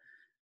playlists, but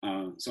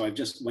so I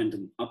just went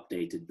and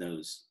updated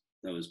those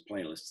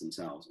playlists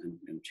themselves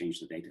and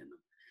changed the data in them.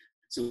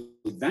 So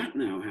that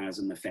now has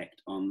an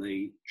effect on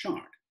the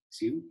chart.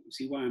 See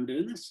why I'm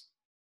doing this?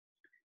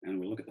 And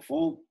we'll look at the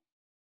fall.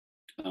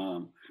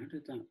 How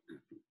did that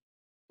happen?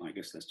 I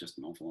guess that's just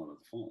an awful lot of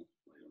the fall.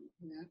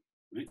 Yeah.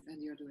 Right.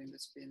 And you're doing the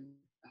spin,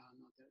 not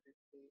the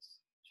release.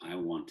 I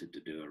wanted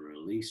to do a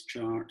release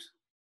chart.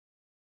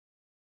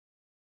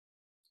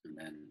 And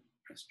then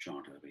press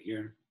chart over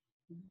here.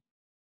 Mm-hmm.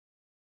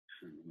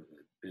 And with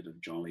a bit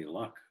of jolly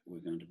luck, we're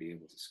going to be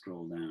able to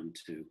scroll down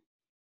to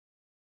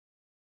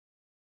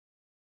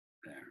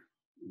there.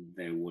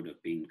 They would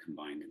have been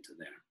combined into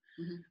there.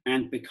 Mm-hmm.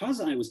 And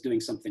because I was doing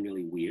something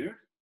really weird,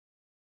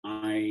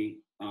 I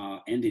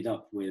ended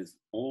up with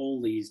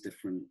all these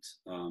different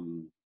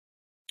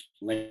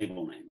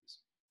label names,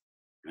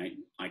 right?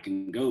 I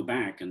can go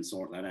back and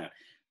sort that out.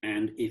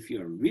 And if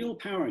you're a real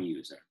power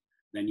user,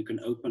 then you can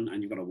open,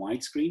 and you've got a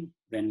widescreen,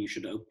 then you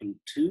should open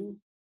two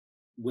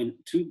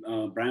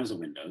browser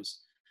windows,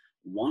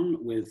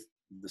 one with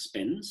the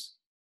spins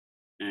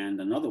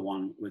and another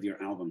one with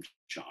your album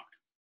chart.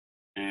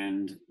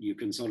 And you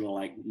can sort of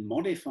like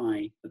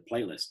modify the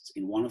playlists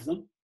in one of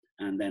them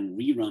and then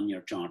rerun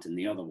your chart in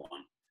the other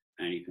one.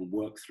 And you can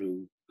work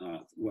through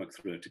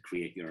it to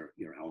create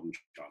your album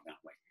chart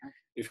that way.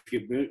 If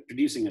you're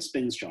producing a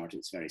spins chart,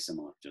 it's very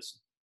similar,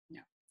 just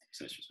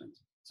search for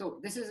spins.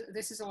 So this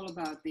is all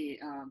about the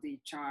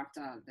chart.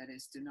 That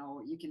is to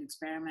know you can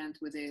experiment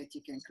with it.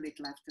 You can click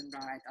left and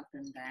right, up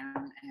and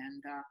down,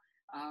 and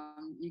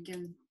you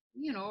can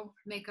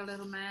make a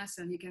little mess,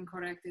 and you can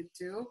correct it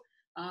too.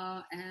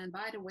 And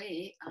by the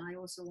way, I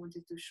also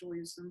wanted to show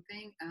you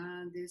something.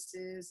 This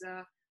is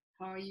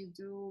how you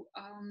do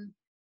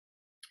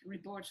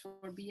reports for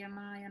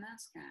BMI and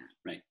ASCAP.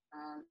 Right.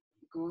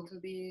 Go to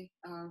the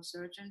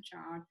search and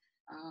chart.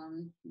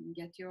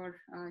 Get your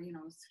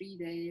 3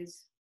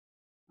 days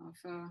of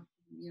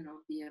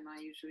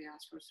BMI usually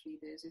asks for 3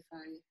 days if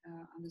I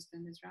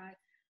understand this right.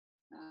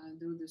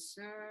 Do the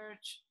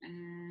search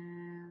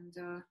and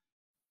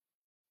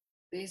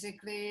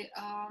basically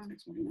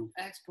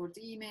export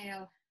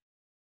email.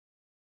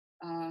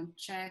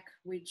 Check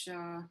which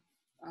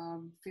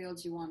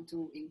fields you want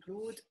to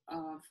include.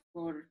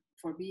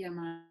 For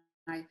BMI,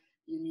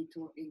 you need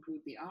to include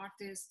the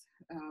artist,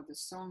 the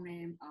song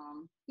name,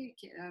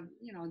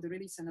 the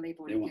release and the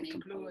label you can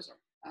include.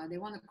 They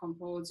want a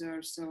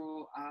composer,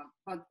 so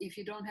but if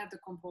you don't have the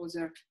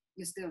composer,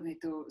 you still need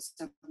to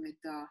submit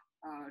the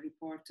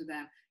report to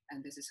them,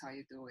 and this is how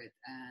you do it.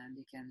 And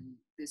you can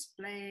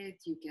display it,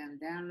 you can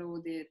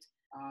download it.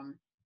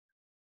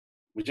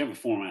 Whichever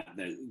format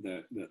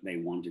that they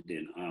wanted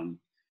in.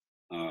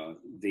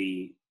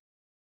 The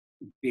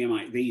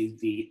BMI,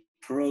 the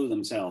pro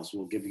themselves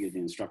will give you the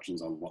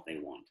instructions on what they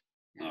want.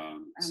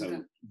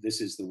 So this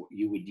is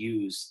you would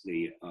use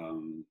the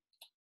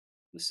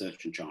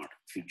search and chart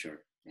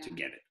feature to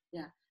get it.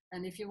 Yeah,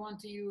 and if you want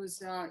to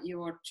use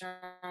your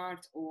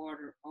chart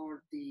or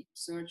the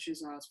search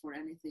results for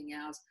anything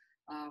else,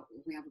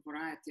 we have a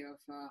variety of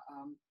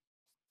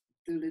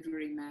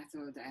delivery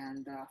method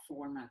and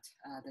format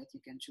that you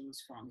can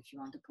choose from. If you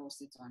want to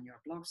post it on your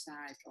blog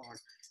site or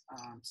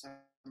some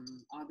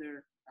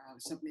other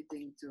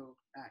submitting to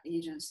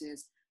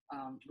agencies,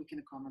 we can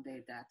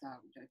accommodate that.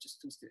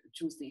 Just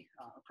choose the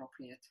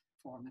appropriate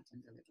format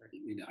and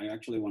delivery. I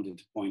actually wanted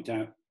to point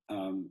out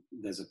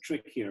there's a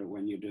trick here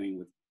when you're doing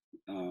with,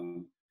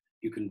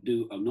 you can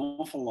do an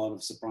awful lot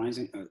of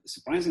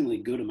surprisingly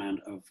good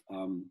amount of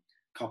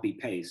copy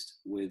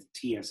paste with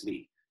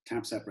TSV,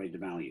 tab separated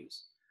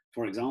values.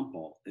 For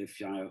example,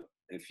 if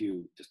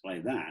you display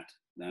that,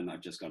 then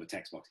I've just got a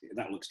text box here.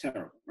 That looks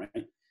terrible,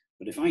 right?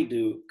 But if I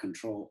do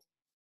Control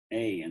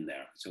A in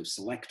there, so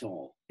select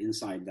all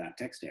inside that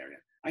text area,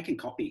 I can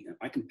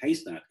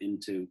paste that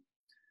into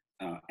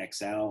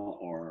Excel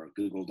or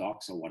Google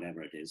Docs or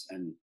whatever it is,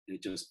 and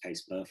it just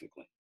pastes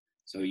perfectly.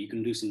 So you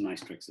can do some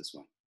nice tricks this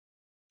way.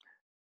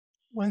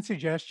 One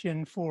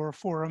suggestion for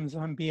forums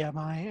on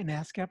BMI and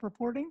ASCAP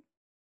reporting,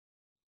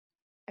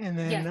 and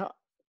then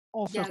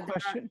also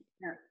question.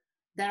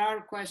 There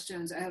are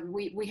questions.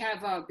 We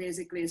have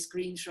basically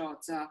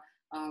screenshots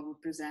we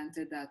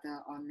presented that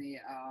on the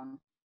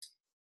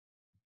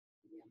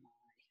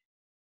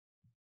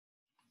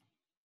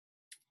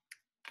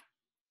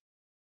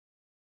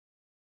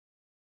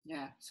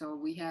yeah. So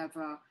we have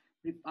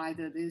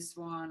either this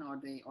one or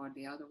the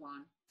other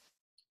one.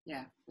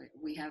 Yeah,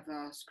 we have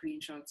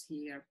screenshots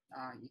here.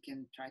 You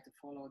can try to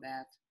follow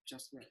that.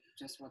 Just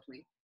what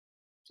we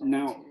told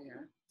now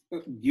here.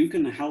 You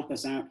can help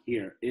us out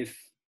here if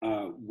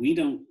we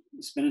don't,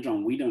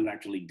 Spinitron, we don't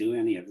actually do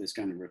any of this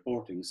kind of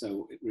reporting,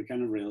 so we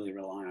kind of really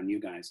rely on you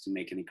guys to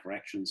make any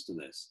corrections to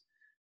this.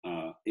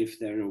 If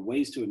there are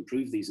ways to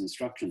improve these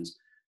instructions,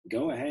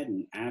 go ahead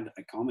and add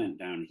a comment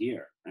down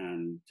here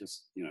and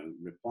just, you know,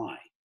 reply.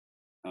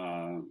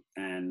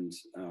 And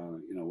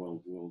you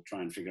know, we'll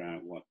try and figure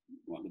out what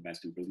the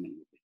best improvement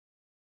would be.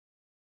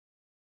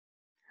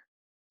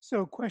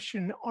 So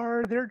question,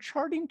 are there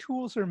charting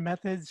tools or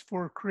methods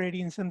for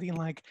creating something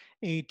like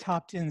a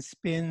top 10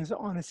 spins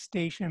on a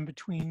station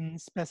between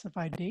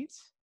specified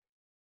dates?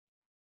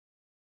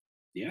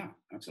 Yeah,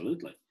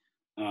 absolutely.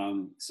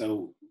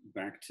 So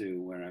back to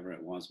wherever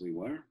it was we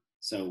were.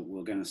 So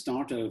we're going to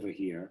start over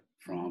here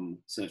from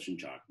search and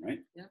chart,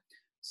 right? Yeah.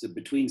 So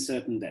between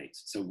certain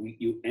dates. So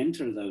you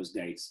enter those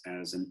dates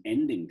as an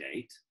ending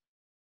date.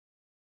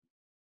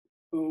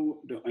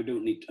 Oh, I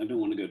don't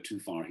want to go too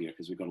far here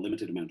because we've got a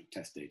limited amount of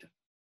test data.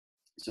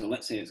 So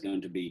let's say it's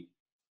going to be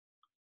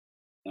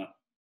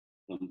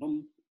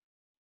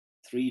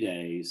 3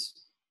 days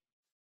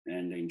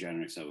ending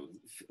January. So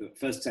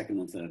 1st, 2nd,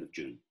 and 3rd of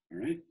June. All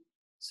right.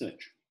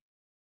 Search.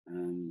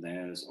 And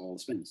there's all the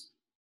spins.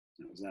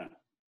 That was that.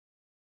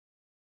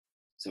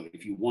 So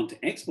if you want to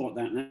export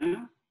that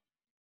now,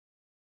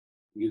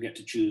 you get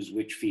to choose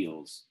which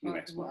fields you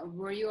export.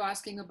 Were you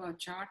asking about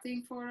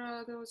charting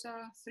for those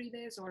 3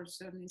 days or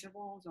certain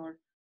intervals or?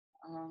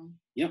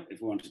 Yep,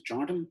 if we want to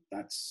chart them,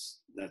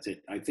 that's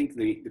it. I think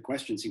the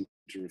question seems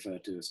to refer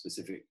to a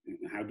specific,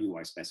 how do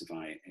I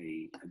specify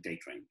a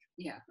date range?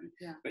 Yeah, right?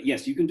 yeah. But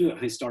yes, you can do it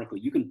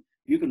historically. You can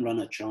run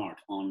a chart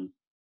on,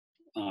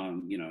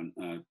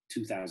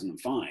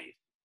 2005.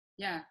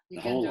 Yeah,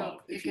 the whole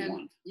of, if you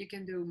want. You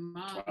can do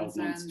months, 12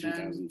 months, and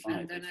 2005,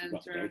 and then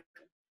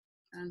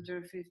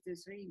enter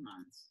 53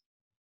 months.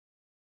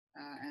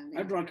 And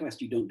I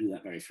broadcast, you don't do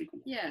that very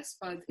frequently. Yes,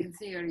 but in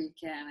theory you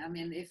can. I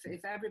mean, if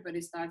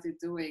everybody started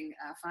doing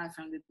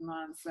 500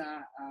 months,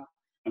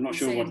 I'm not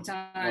sure what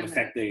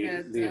effect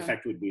the that,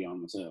 effect would be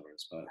on the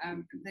servers, but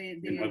we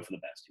can hope for the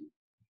best.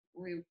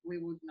 We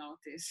would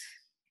notice.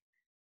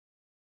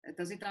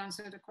 Does it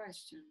answer the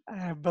question?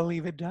 I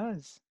believe it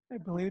does. I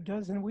believe it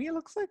does. And it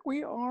looks like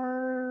we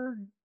are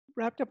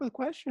wrapped up with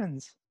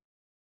questions.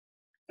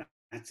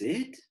 That's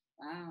it?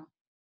 Wow.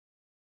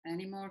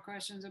 Any more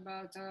questions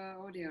about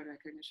audio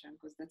recognition?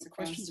 Because that's a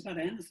questions about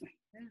anything.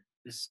 Yeah.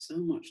 There's so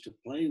much to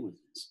play with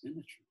in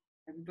Spinitron.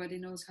 Everybody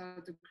knows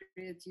how to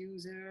create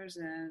users.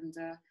 And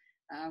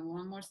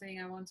one more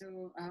thing I want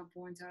to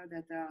point out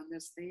that on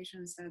the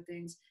station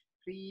settings,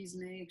 please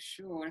make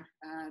sure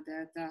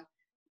that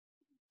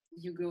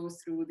you go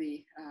through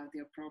the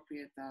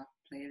appropriate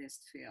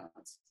playlist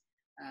fields.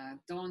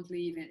 Don't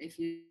leave it if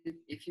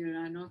you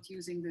are not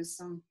using the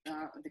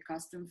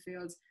custom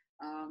fields.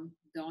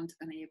 Don't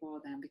enable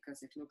them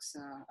because it looks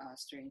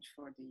strange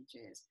for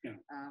DJs. Yeah.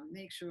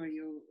 Make sure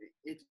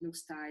it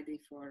looks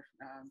tidy for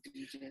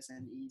DJs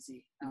and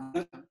easy.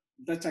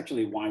 That's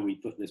actually why we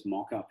put this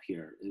mock-up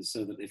here, is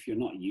so that if you're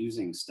not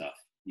using stuff,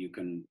 you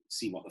can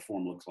see what the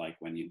form looks like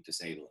when you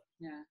disable it.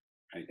 Yeah.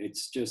 Right?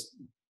 It's just,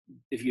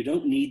 if you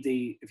don't need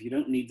the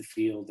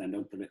field, then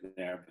don't put it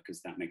there,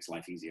 because that makes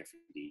life easier for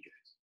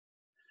DJs.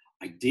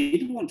 I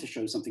did want to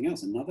show something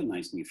else, another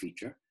nice new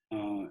feature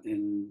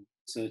in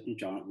search and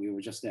chart. We were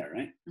just there,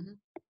 right? Mm-hmm.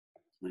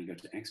 I go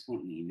to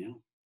export an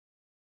email,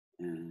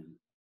 and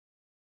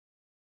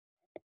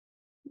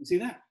you see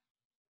that?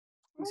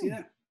 You see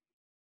that?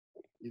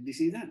 Did you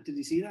see that? Did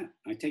you see that?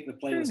 I take the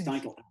playlist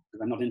title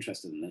because I'm not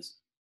interested in this.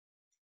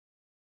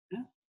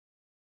 Yeah.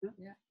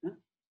 Yeah.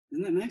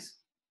 Isn't that nice?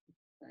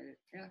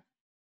 Yeah.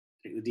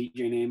 Take the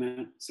DJ name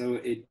out, so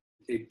it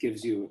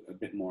gives you a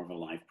bit more of a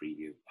live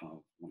preview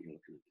of what you're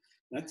looking at.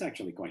 That's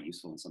actually quite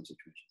useful in some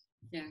situations.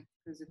 Yeah,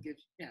 because it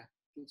gives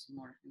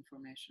more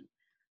information.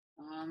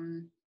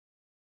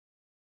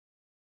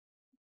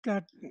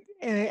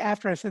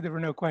 After I said there were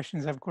no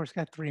questions, I've of course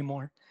got 3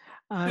 more.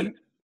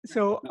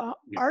 So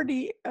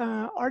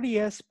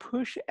RDS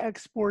push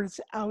exports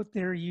out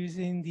there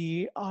using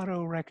the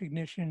auto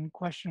recognition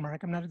question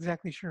mark. I'm not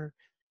exactly sure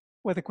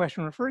what the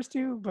question refers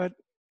to, but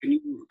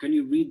can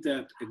you read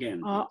that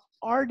again?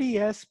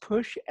 RDS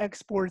push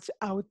exports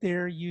out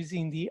there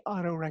using the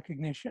auto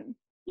recognition.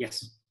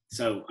 Yes.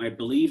 So I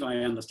believe I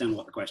understand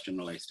what the question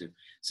relates to.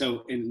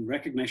 So in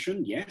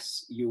recognition,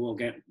 yes, you will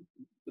get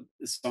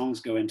the songs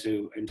go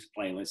into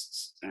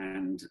playlists,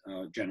 and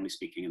generally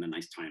speaking in a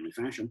nice timely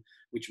fashion,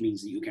 which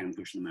means that you can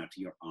push them out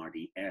to your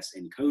RDS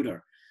encoder.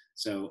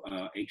 So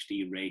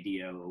HD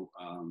radio,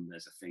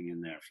 there's a thing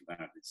in there for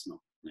that. It's not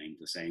named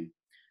the same.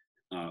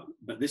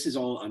 But this is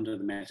all under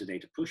the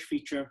metadata push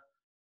feature.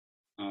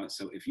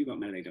 So if you've got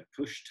metadata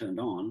push turned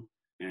on,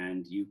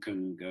 and you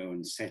can go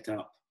and set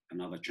up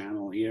another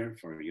channel here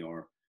for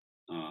your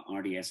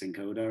RDS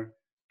encoder.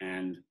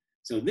 And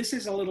so this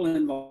is a little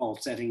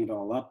involved setting it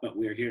all up, but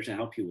we're here to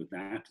help you with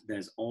that.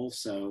 There's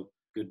also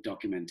good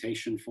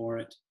documentation for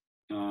it.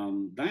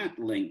 That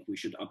link we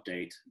should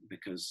update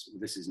because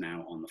this is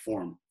now on the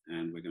forum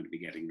and we're going to be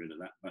getting rid of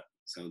that. But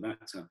so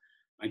that's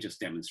I just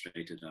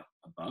demonstrated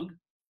a bug.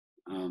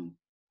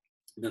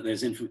 That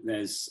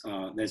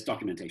there's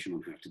documentation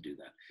on how to do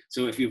that.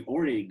 So if you've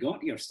already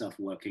got your stuff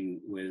working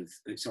with,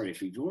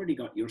 if you've already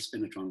got your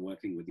Spinitron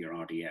working with your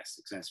RDS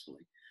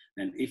successfully,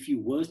 then if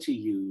you were to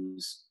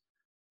use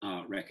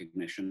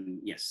recognition,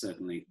 yes,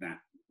 certainly that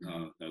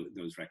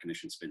those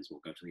recognition spins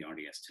will go to the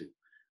RDS too.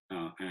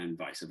 And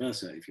vice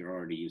versa, if you're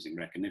already using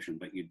recognition,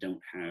 but you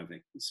don't have a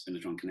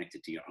Spinitron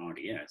connected to your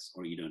RDS,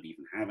 or you don't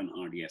even have an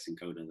RDS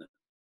encoder that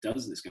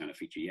does this kind of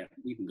feature yet,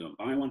 you can go and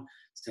buy one,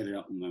 set it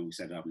up, and when we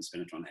set it up in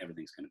Spinitron,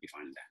 everything's going to be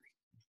fine and dandy.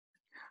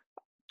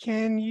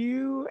 Can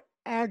you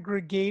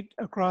aggregate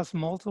across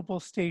multiple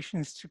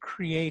stations to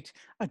create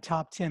a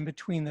top 10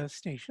 between those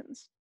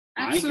stations?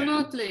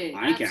 Absolutely,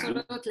 I can.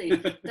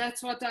 Absolutely.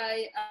 That's what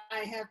I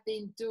have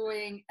been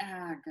doing.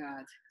 Ah,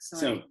 God.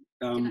 Sorry.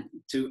 So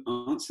to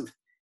answer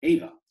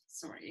Ava,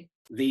 sorry.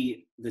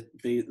 The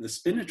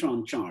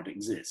Spinitron chart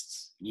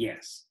exists,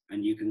 yes,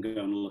 and you can go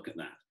and look at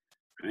that,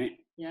 right?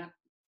 Yeah.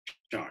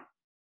 Chart,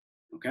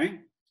 okay?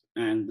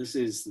 And this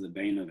is the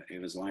bane of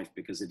Ava's life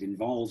because it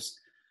involves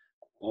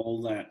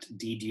all that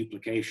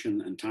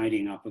deduplication and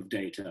tidying up of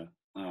data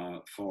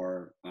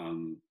for,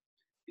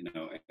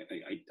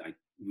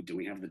 do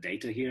we have the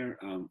data here?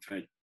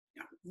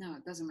 No,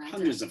 it doesn't matter.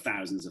 Hundreds of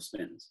thousands of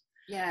spins.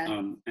 Yeah.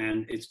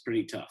 And it's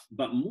pretty tough.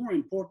 But more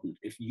important,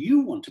 if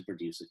you want to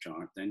produce a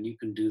chart, then you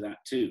can do that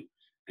too.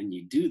 And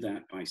you do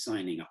that by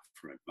signing up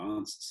for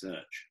advanced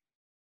search.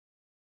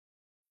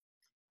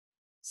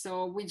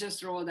 So we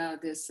just rolled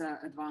out this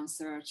advanced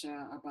search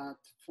about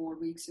 3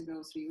 weeks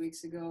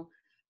ago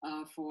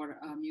for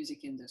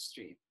music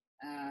industry.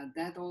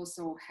 That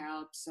also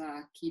helps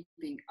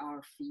keeping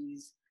our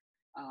fees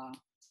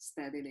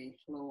steadily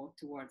low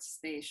towards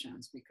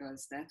stations,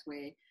 because that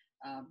way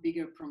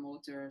bigger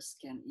promoters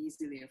can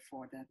easily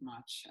afford that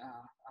much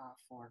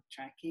for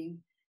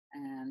tracking,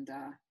 and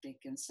they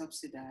can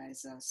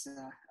subsidize us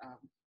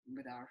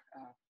with our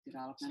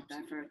development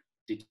effort.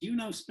 Did you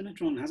know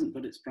Spinitron hasn't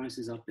put its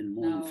prices up in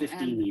more than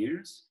 15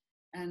 years?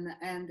 And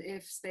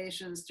if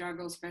stations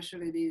struggle,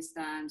 especially these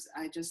times,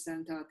 I just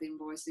sent out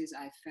invoices.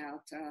 I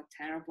felt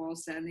terrible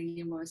sending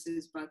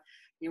invoices, but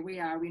here we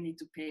are. We need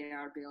to pay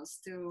our bills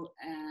too.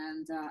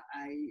 And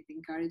I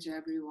encourage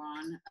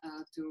everyone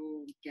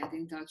to get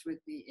in touch with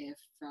me if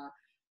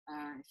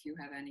you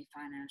have any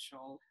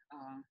financial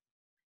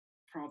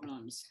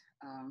problems.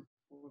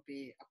 We'll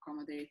be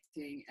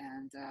accommodating,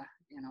 and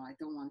I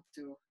don't want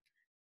to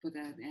put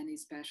any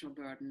special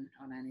burden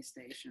on any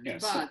station.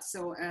 Yes. But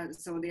so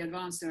the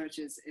advanced search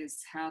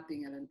is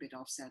helping a little bit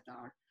offset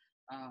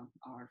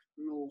our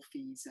low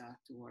fees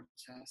towards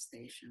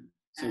station.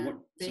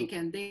 So they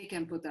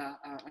can put a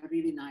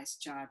really nice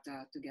chart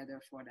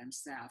together for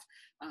themselves,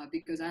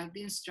 because I've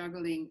been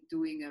struggling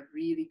doing a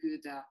really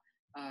good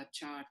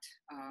chart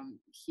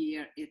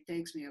here. It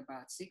takes me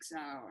about 6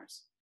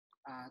 hours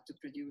to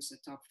produce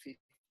a top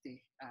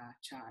 50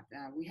 chart.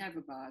 We have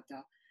about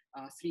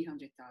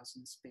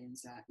 300,000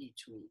 spins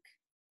each week,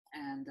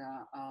 and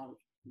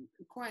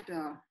quite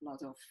a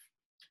lot of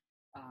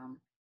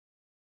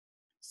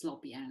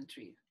sloppy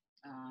entry.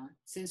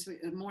 Since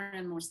more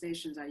and more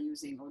stations are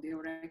using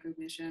audio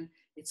recognition,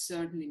 it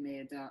certainly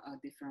made a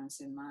difference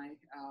in my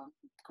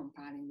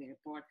compiling the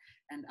report,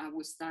 and I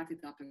will start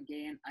it up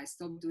again. I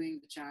stopped doing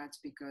the charts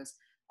because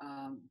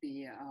a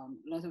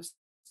lot of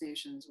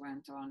stations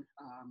went on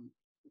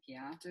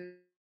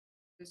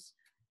hiatus,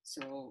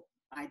 so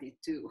I did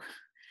too.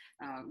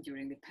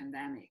 During the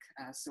pandemic.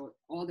 So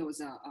all those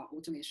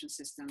automation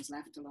systems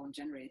left alone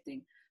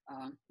generating,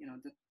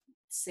 the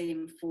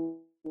same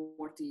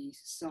 40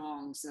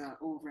 songs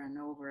over and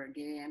over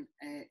again,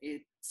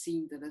 it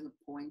seemed a little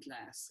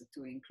pointless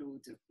to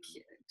include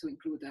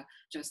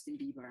Justin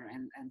Bieber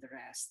and the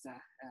rest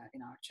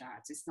in our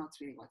charts. It's not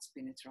really what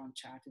Spinitron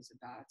chart is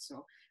about.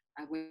 So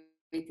I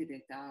waited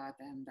it out,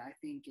 and I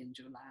think in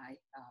July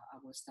I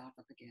will start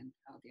up again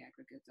the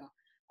aggregate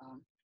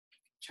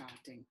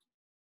charting.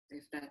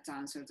 If that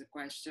answers the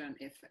question,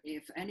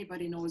 if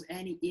anybody knows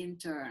any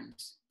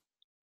interns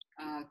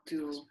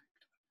to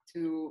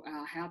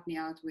help me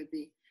out with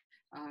the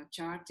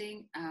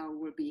charting, I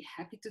will be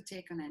happy to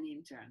take on any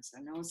interns. I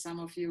know some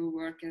of you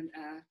work in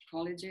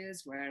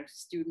colleges where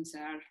students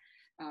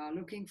are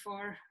looking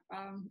for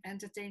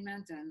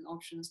entertainment and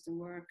options to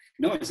work.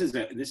 No, this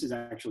is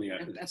actually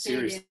a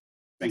serious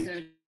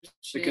thing.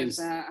 Because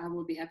I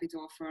will be happy to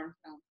offer.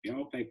 You're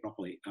all paid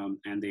properly,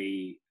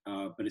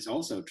 but it's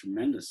also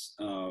tremendous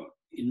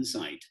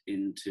insight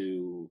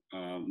into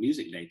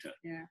music data.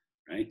 Yeah.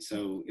 Right.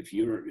 So if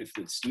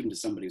the student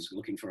is somebody who's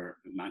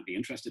might be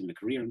interested in a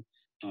career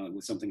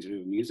with something to do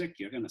with music,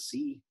 you're going to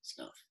see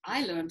stuff.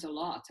 I learned a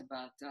lot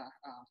about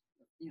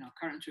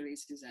current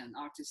releases and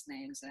artist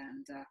names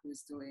and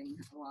who's doing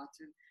what.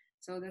 And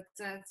so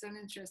that's an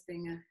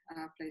interesting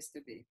place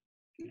to be.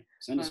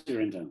 Send us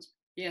your interns.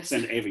 Yes.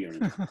 Send Ava your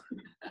interns.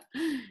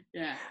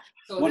 Yeah.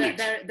 So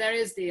there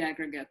is the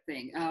aggregate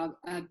thing,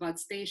 but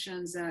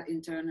stations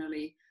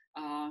internally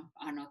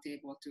are not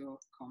able to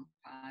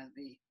compile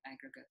the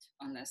aggregate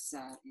unless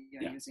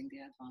you're using the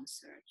advanced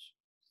search.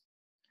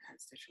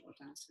 That's the short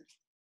answer.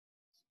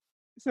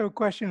 So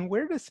question,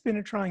 where does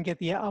Spinitron get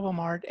the album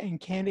art, and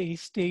can a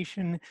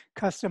station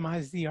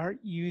customize the art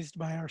used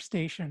by our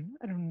station?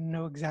 I don't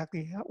know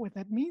exactly what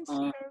that means.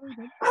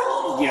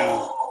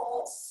 Yeah.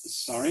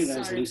 Sorry,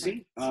 there's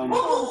Lucy.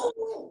 Go.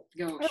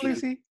 Hi,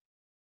 Lucy.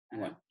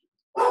 What?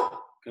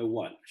 Go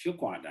what? She'll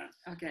quiet down.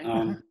 Okay.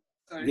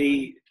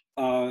 Sorry.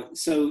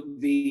 So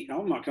the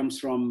album art comes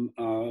from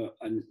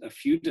a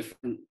few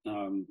different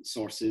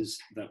sources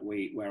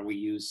where we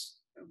use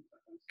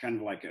kind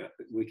of like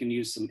we can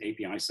use some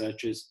API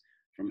searches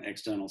from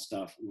external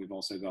stuff. We've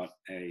also got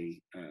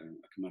a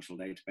commercial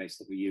database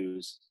that we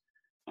use.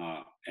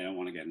 I don't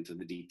want to get into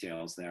the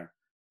details there,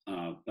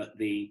 but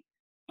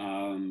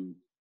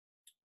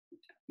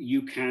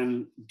you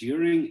can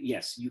during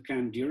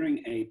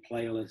a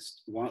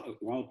playlist while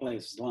a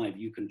playlist is live,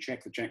 you can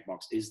check the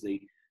checkbox: is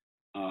the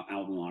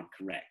album art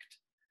correct?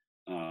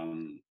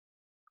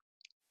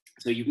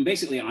 So you can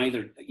basically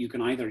either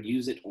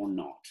use it or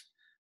not.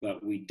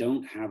 But we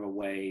don't have a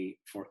way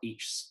for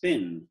each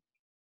spin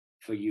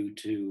for you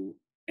to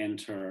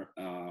enter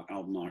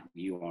album art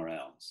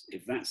URLs.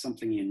 If that's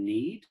something you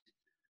need,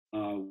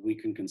 we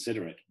can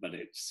consider it, but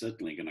it's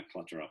certainly going to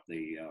clutter up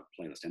the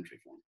playlist entry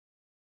form.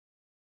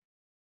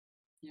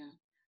 Yeah,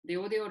 the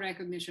audio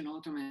recognition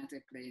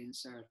automatically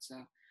inserts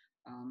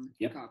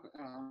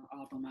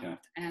album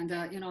art, and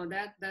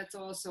that's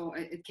also,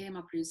 it came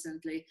up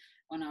recently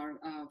on our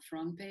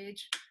front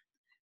page.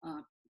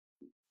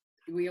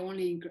 We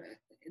only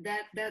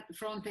that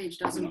front page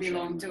doesn't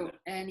belong to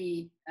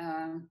any.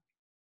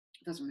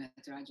 Doesn't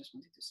matter. I just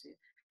wanted to see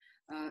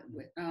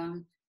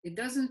it. It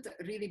doesn't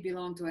really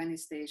belong to any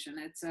station.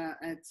 It's a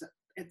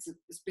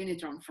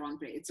Spinitron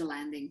front page. It's a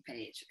landing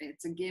page.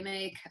 It's a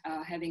gimmick,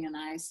 having a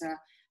nice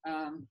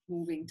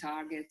moving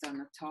target on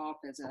the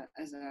top as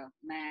a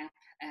map,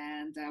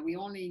 and we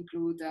only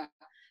include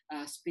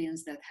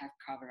spins that have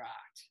cover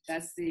art.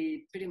 That's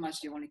pretty much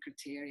the only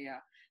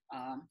criteria.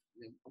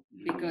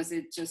 Because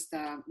it just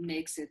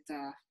makes it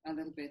a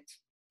little bit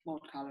more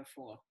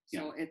colorful.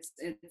 So it's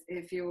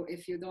if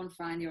you don't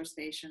find your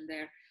station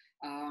there,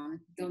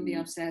 don't be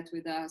upset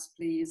with us,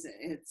 please.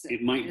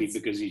 It might be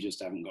because you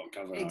just haven't got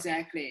cover art.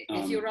 Exactly.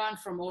 If you run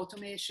from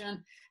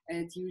automation,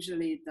 it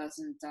usually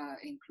doesn't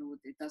include.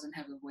 It doesn't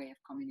have a way of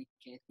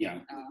communicating.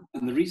 Yeah,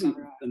 and the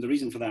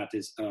reason for that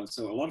is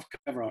so a lot of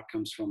cover art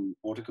comes from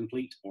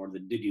autocomplete or the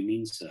did you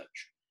mean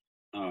search,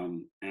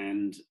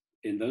 and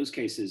in those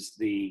cases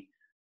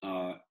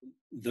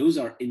those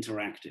are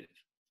interactive,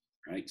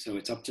 right? So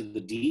it's up to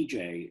the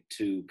DJ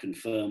to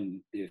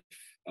confirm if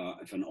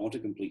an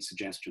autocomplete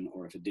suggestion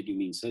or if a did you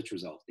mean search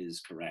result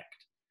is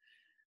correct.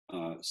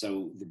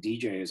 So the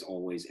DJ is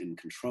always in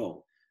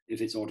control.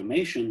 If it's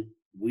automation,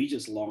 we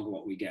just log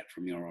what we get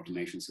from your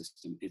automation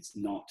system. It's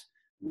not,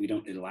 we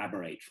don't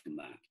elaborate from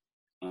that.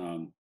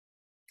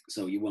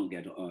 So you won't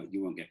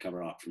get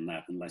cover art from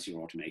that unless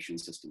your automation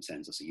system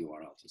sends us a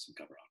URL to some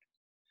cover art.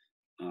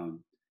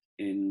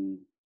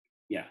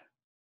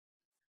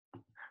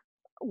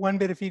 One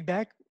bit of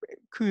feedback,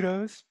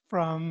 kudos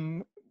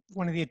from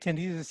one of the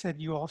attendees that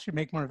said you all should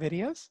make more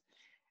videos.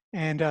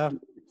 And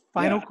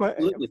final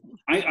question.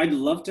 I'd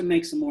love to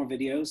make some more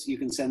videos. You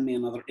can send me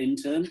another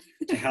intern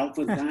to help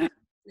with that.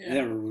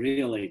 They're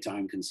really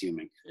time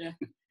consuming. Yeah.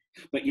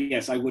 But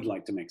yes, I would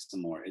like to make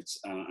some more.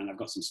 And I've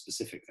got some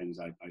specific things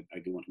I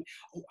do want to make.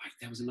 Oh,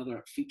 there was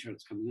another feature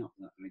that's coming up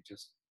that I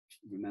just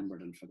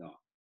remembered and forgot.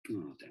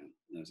 Oh, damn.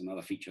 There's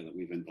another feature that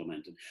we've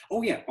implemented.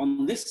 Oh, yeah,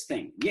 on this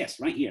thing. Yes,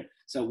 right here.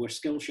 So we're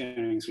skill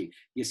sharing screen.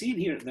 You see in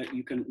here that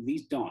you can,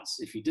 these dots,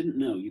 if you didn't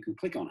know, you can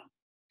click on them,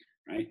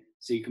 right?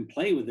 So you can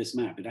play with this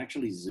map. It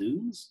actually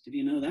zooms. Did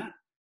you know that?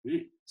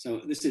 Right.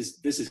 So this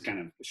is kind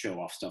of show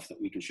off stuff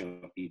that we can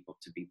show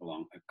to people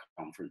on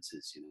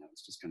conferences.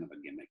 It's just kind of a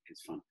gimmick.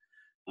 It's fun.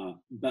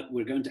 But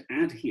we're going to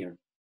add here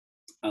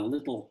a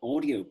little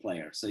audio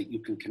player so you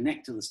can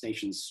connect to the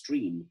station's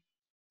stream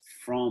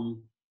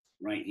from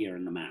right here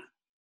in the map.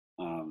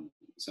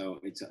 So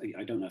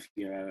I don't know if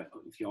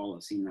you all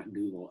have seen that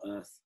Google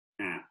Earth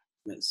app.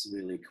 That's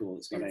really cool.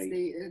 It's got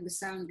the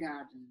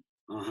Soundgarden.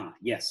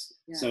 Yes.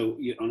 Yeah. So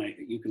you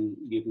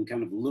can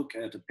kind of look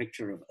at a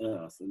picture of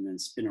Earth and then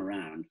spin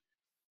around.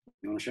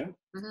 You want to show?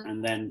 Mm-hmm.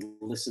 And then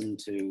listen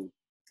to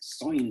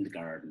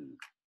Soundgarden.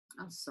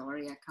 I'm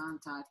sorry, I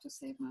can't type to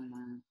save my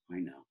life. I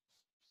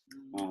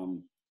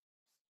know.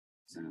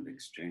 Sound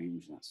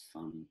exchange. That's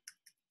fun.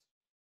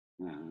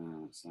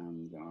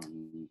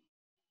 Soundgarden.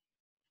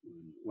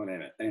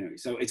 Whatever. Anyway,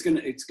 so it's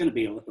gonna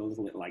be a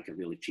little bit like a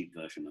really cheap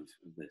version of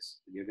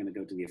this. You're gonna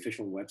go to the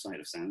official website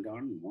of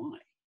Soundgarden. Why?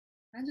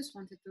 I just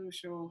wanted to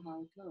show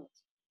how it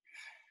looks.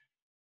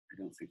 I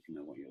don't think you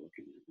know what you're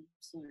looking at.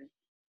 Sorry.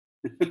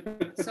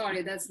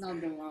 Sorry, that's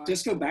not the one.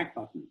 Just go back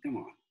button. Come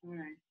on. All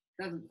right.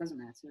 Doesn't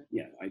matter.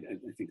 Yeah, I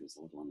think it's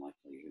a little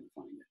unlikely you're going to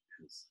find it.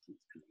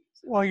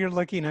 While you're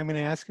looking, I'm going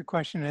to ask a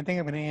question. I think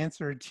I'm going to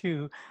answer it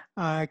too.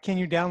 Can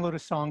you download a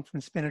song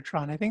from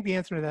Spinitron? I think the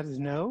answer to that is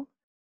no.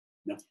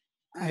 No.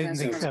 I didn't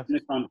think so.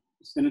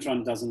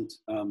 Spinitron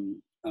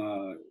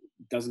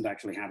doesn't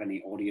actually have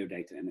any audio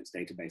data in its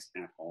database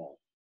at all.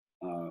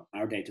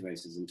 Our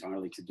database is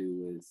entirely to do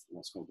with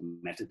what's called the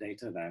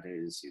metadata. That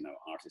is,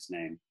 artist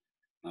name,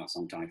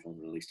 song title,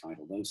 release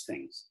title, those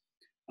things.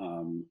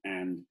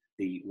 And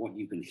what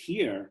you can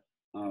hear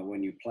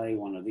when you play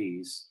one of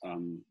these,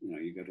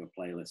 you go to a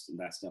playlist and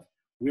that stuff.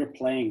 We're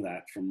playing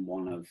that from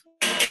one of.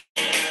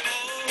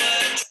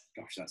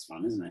 Gosh, that's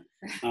fun, isn't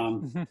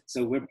it?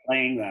 So we're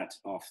playing that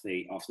off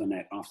the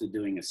net after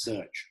doing a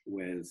search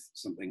with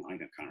something I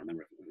can't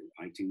remember,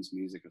 iTunes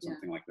Music or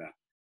something like that.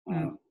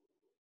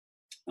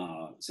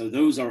 So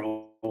those are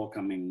all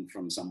coming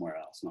from somewhere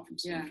else, not from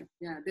Spinitron.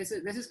 Yeah. This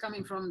is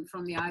coming from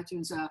the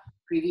iTunes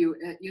preview.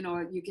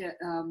 You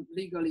can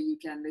legally you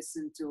can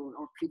listen to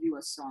or preview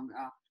a song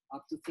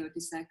up to 30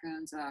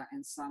 seconds.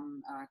 In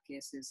some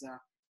cases,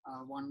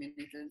 1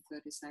 minute and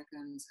 30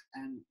 seconds,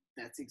 and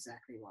that's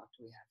exactly what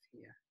we have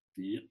here.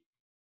 Yep.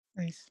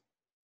 Nice.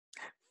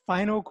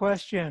 Final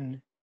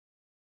question.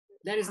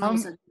 There is no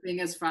such thing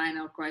as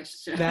final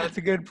question. That's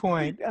a good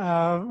point.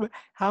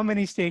 How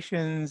many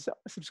stations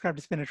subscribe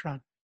to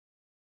Spinitron?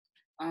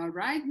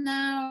 Right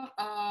now,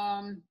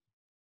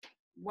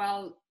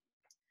 well,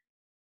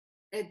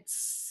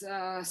 it's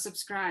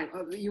subscribe.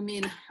 You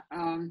mean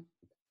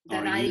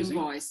that I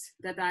invoice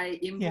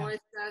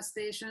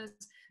stations?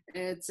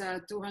 It's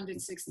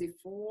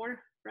 264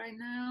 right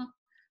now.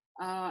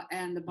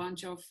 And a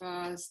bunch of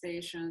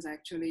stations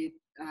actually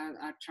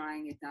are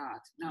trying it out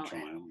now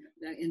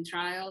in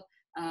trial.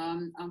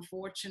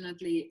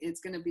 Unfortunately, it's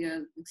going to be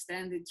an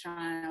extended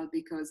trial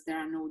because there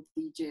are no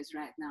DJs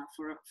right now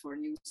for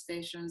new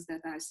stations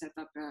that I set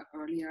up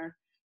earlier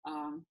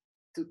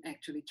to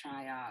actually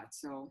try out.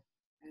 So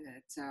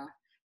it's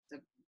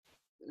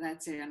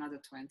let's say another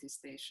 20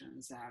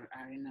 stations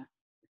are in a.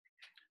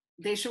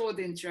 They showed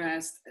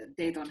interest.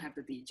 They don't have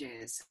the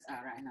DJs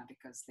right now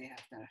because they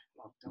have the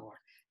locked door.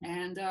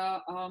 And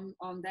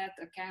on that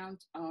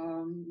account,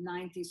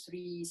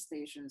 93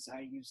 stations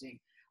are using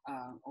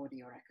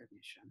audio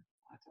recognition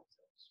out of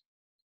those.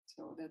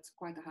 So that's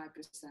quite a high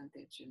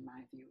percentage in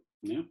my view.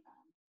 Yeah.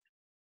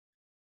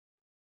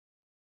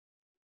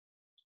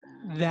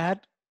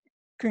 That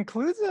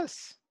concludes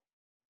us.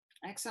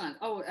 Excellent.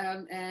 Oh,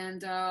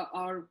 and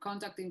our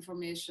contact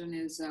information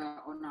is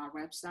on our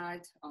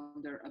website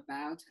under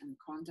About and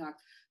Contact.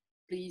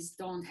 Please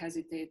don't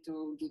hesitate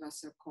to give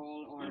us a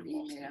call or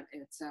email.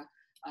 It's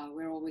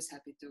we're always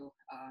happy to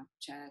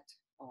chat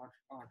or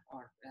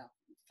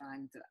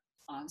find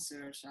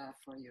answers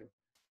for you.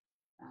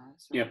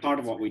 So part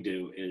of what we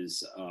do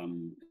is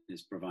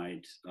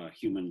provide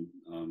human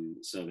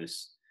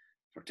service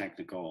for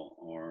technical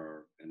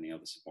or any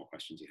other support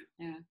questions you have.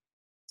 Yeah.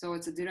 So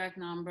it's a direct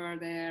number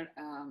there.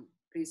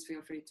 Please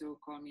feel free to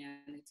call me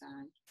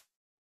anytime.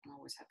 I'm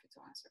always happy to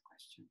answer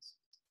questions.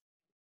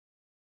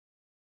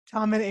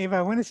 Tom and Ava,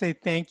 I want to say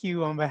thank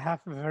you on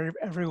behalf of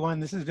everyone.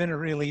 This has been a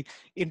really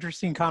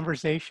interesting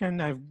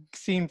conversation. I've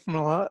seen from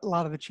a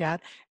lot of the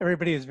chat,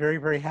 everybody is very,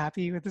 very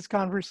happy with this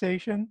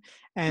conversation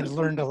and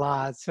learned a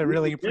lot. So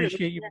really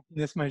appreciate you making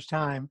this much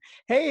time.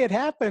 Hey, it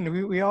happened.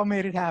 We all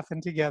made it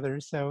happen together.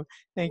 So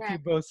thank you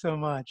both so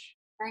much.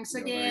 Thanks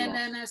again,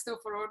 Ernesto,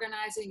 for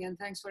organizing, and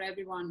thanks for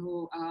everyone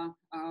who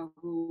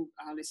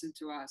listened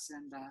to us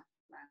and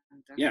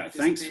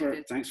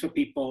thanks for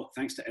people.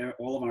 Thanks to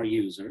all of our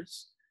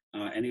users.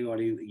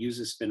 Anybody that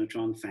uses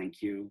Spinitron,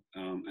 thank you.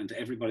 And to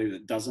everybody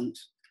that doesn't,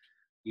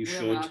 you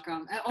should. You're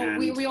welcome.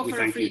 We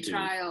offer a free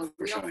trial.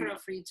 We offer a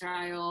free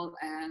trial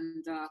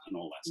and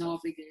all that no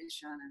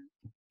obligation.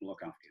 And look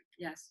after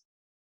you. Yes.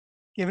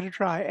 Give it a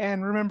try.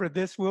 And remember,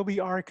 this will be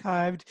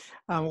archived.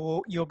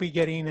 You'll be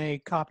getting a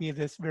copy of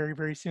this very,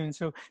 very soon.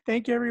 So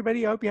thank you,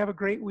 everybody. I hope you have a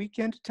great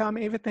weekend. Tom,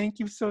 Ava, thank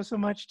you so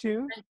much,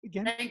 too.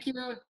 Again. Thank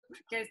you.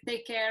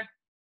 Take care.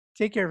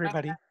 Take care,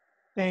 everybody.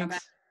 Bye-bye. Thanks.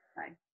 Bye-bye. Bye.